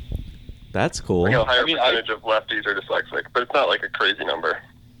 That's cool. Like a higher percentage of lefties are dyslexic, but it's not like a crazy number.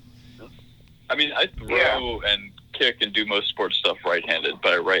 I mean, I throw and kick and do most sports stuff right-handed,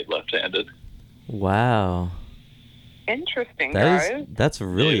 but I write left-handed. Wow. Interesting, guys. That's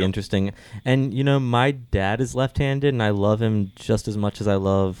really interesting. And, you know, my dad is left-handed, and I love him just as much as I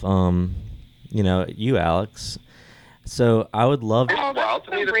love, you, Alex. So I would love... Oh, that's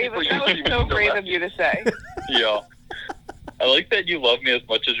so brave. That was so brave of you to say. Yeah. I like that you love me as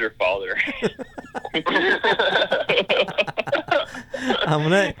much as your father. I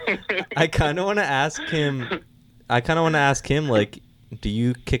kind of want to ask him. Like, do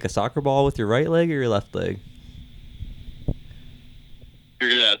you kick a soccer ball with your right leg or your left leg? You're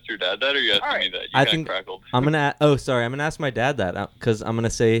gonna ask your dad that, or you asking me that? I think crackled. I'm gonna. I'm gonna ask my dad that because I'm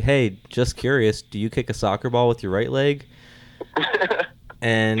gonna say, hey, just curious, do you kick a soccer ball with your right leg?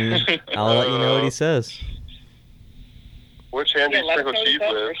 And I'll let you know what he says. Which hand do you sprinkle cheese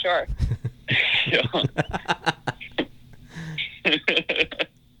with? For sure.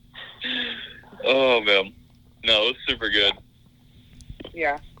 Oh man, no, it was super good.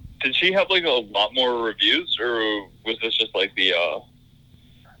 Yeah. Did she have like a lot more reviews, or was this just like the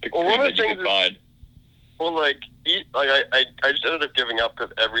well, one of the that you things could find? Well, I just ended up giving up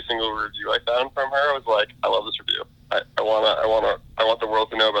because every single review I found from her was like, I love this review. I want the world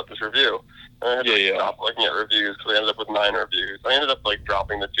to know about this review. And I had to stop looking at reviews because I ended up with 9 reviews. I ended up like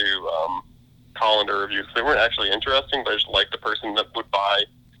dropping the 2 colander reviews. They weren't actually interesting, but I just liked the person that would buy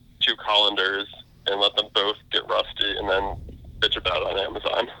 2 colanders and let them both get rusty and then bitch about it on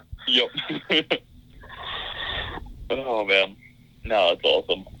Amazon. Yep. Oh man, no, that's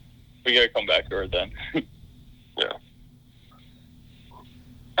awesome. We gotta come back to her then. Yeah.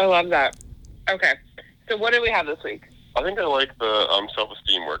 I love that. Okay, so what do we have this week? I think I like the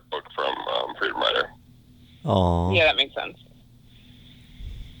self-esteem workbook from Freedom Writer. Oh. Yeah, that makes sense.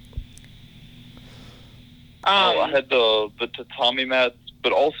 I had the tatami mats,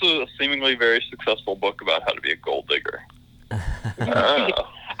 but also a seemingly very successful book about how to be a gold digger.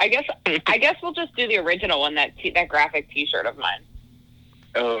 I guess we'll just do the original one, that graphic T-shirt of mine.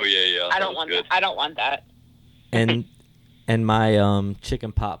 Oh yeah. I don't want that. I don't want that. And my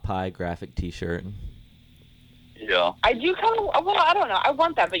chicken pot pie graphic T-shirt. Yeah. I do kind of. Well, I don't know. I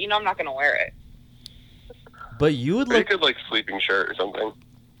want that, but I'm not gonna wear it. But you would look good, like sleeping shirt or something.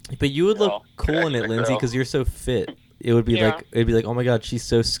 But you would look cool in it, Lindsay, because you're so fit. It would be like oh my god, she's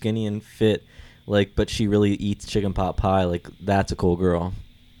so skinny and fit. Like, but she really eats chicken pot pie. Like, that's a cool girl.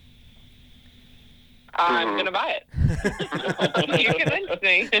 I'm gonna buy it. You convinced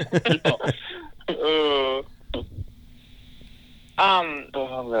me.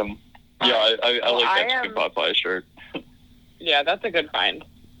 Yeah, I like that chicken pot pie shirt. Yeah, that's a good find.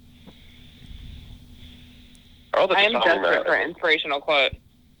 I am desperate for an inspirational quote.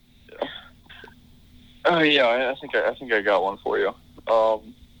 Yeah. Oh yeah, I think I got one for you.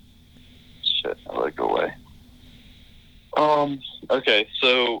 Shit, I let it go away. Okay,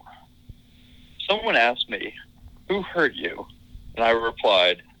 so someone asked me, "Who hurt you?" And I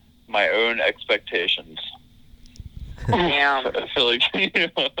replied, "My own expectations." Damn. I feel like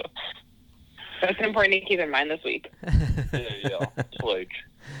that's important to keep in mind this week. Yeah. Like,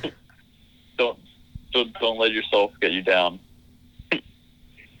 don't let yourself get you down.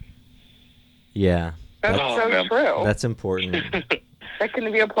 Yeah. That's so true. That's important. That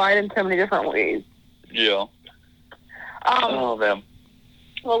can be applied in so many different ways. Yeah. Oh, man.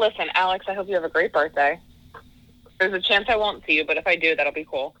 Well, listen, Alex, I hope you have a great birthday. There's a chance I won't see you, but if I do, that'll be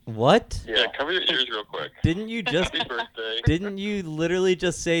cool. What? Yeah, cover your ears real quick. Didn't you just... Happy birthday. Didn't you literally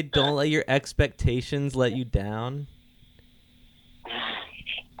just say, don't let your expectations let you down?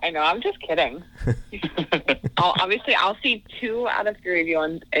 I know, I'm just kidding. I'll see 2 out of 3 of you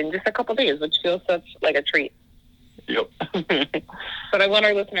in just a couple days, which feels such like a treat. Yep. But I want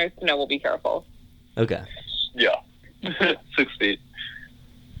our listeners to know we'll be careful. Okay. Yeah. 6 feet.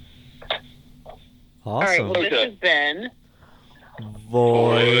 Awesome. All right, well, this has been...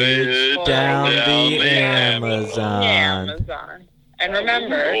 Voyage down the Amazon. Amazon. And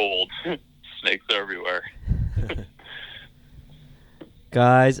remember... Old. Snakes everywhere.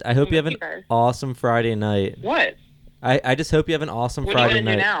 Guys, I hope you have an awesome Friday night. What? I just hope you have an awesome Friday night. What are you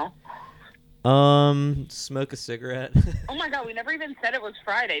going to do now? Smoke a cigarette. Oh my god, we never even said it was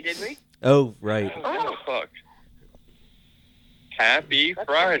Friday, did we? Oh, right. Oh, fuck. Happy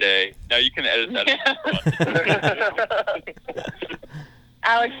Friday. Now you can edit that.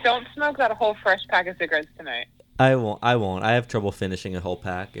 Alex, don't smoke that whole fresh pack of cigarettes tonight. I won't. I have trouble finishing a whole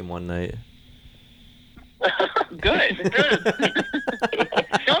pack in one night. Good.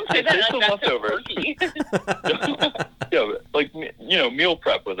 Don't say that like that's leftovers. Yeah, but, like, meal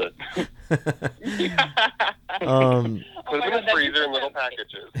prep with it. Put it in the freezer in little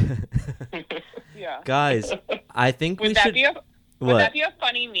packages. Yeah. Guys, I think we should... Would that be a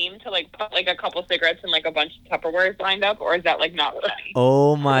funny meme to like put like a couple cigarettes and like a bunch of Tupperwares lined up, or is that like not funny?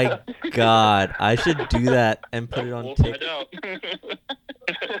 Oh my god, I should do that and put it on TikTok.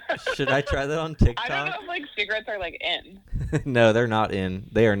 Should I try that on TikTok? I don't know if like cigarettes are like in. No, they're not in.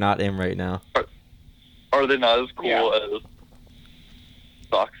 They are not in right now. Are they not as cool as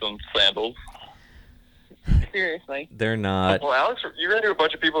socks and sandals? Seriously. They're not. Well, Alex, you're into a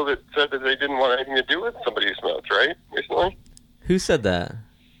bunch of people that said that they didn't want anything to do with somebody who smoked, right? Recently? Who said that?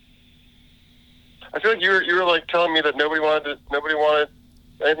 I feel like you were like telling me that nobody wanted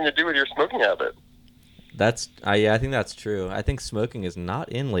anything to do with your smoking habit. Yeah, I think that's true. I think smoking is not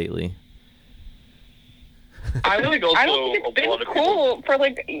in lately. I don't think it's been cool for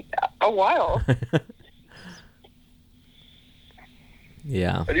like a while.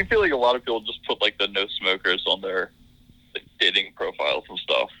 Yeah. I do feel like a lot of people just put like the no smokers on their like, dating profiles and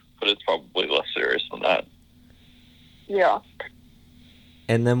stuff, but it's probably less serious than that. Yeah.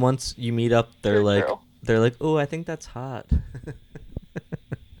 And then once you meet up, they're like, "Oh, I think that's hot."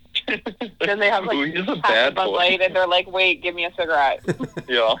 Then they have like Ooh, he's a half bad a Bud boy. Light, and they're like, "Wait, give me a cigarette."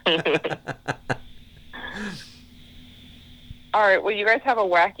 Yeah. All right. Well, you guys have a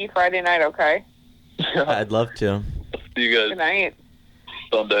wacky Friday night, okay? I'd love to. See you guys Good night.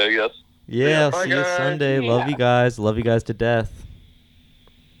 Sunday, I guess. Yeah, Bye, see you guys. Sunday. Love you guys. Love you guys to death.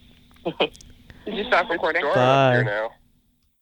 Did you stop recording? Darn, Bye. I'm here now.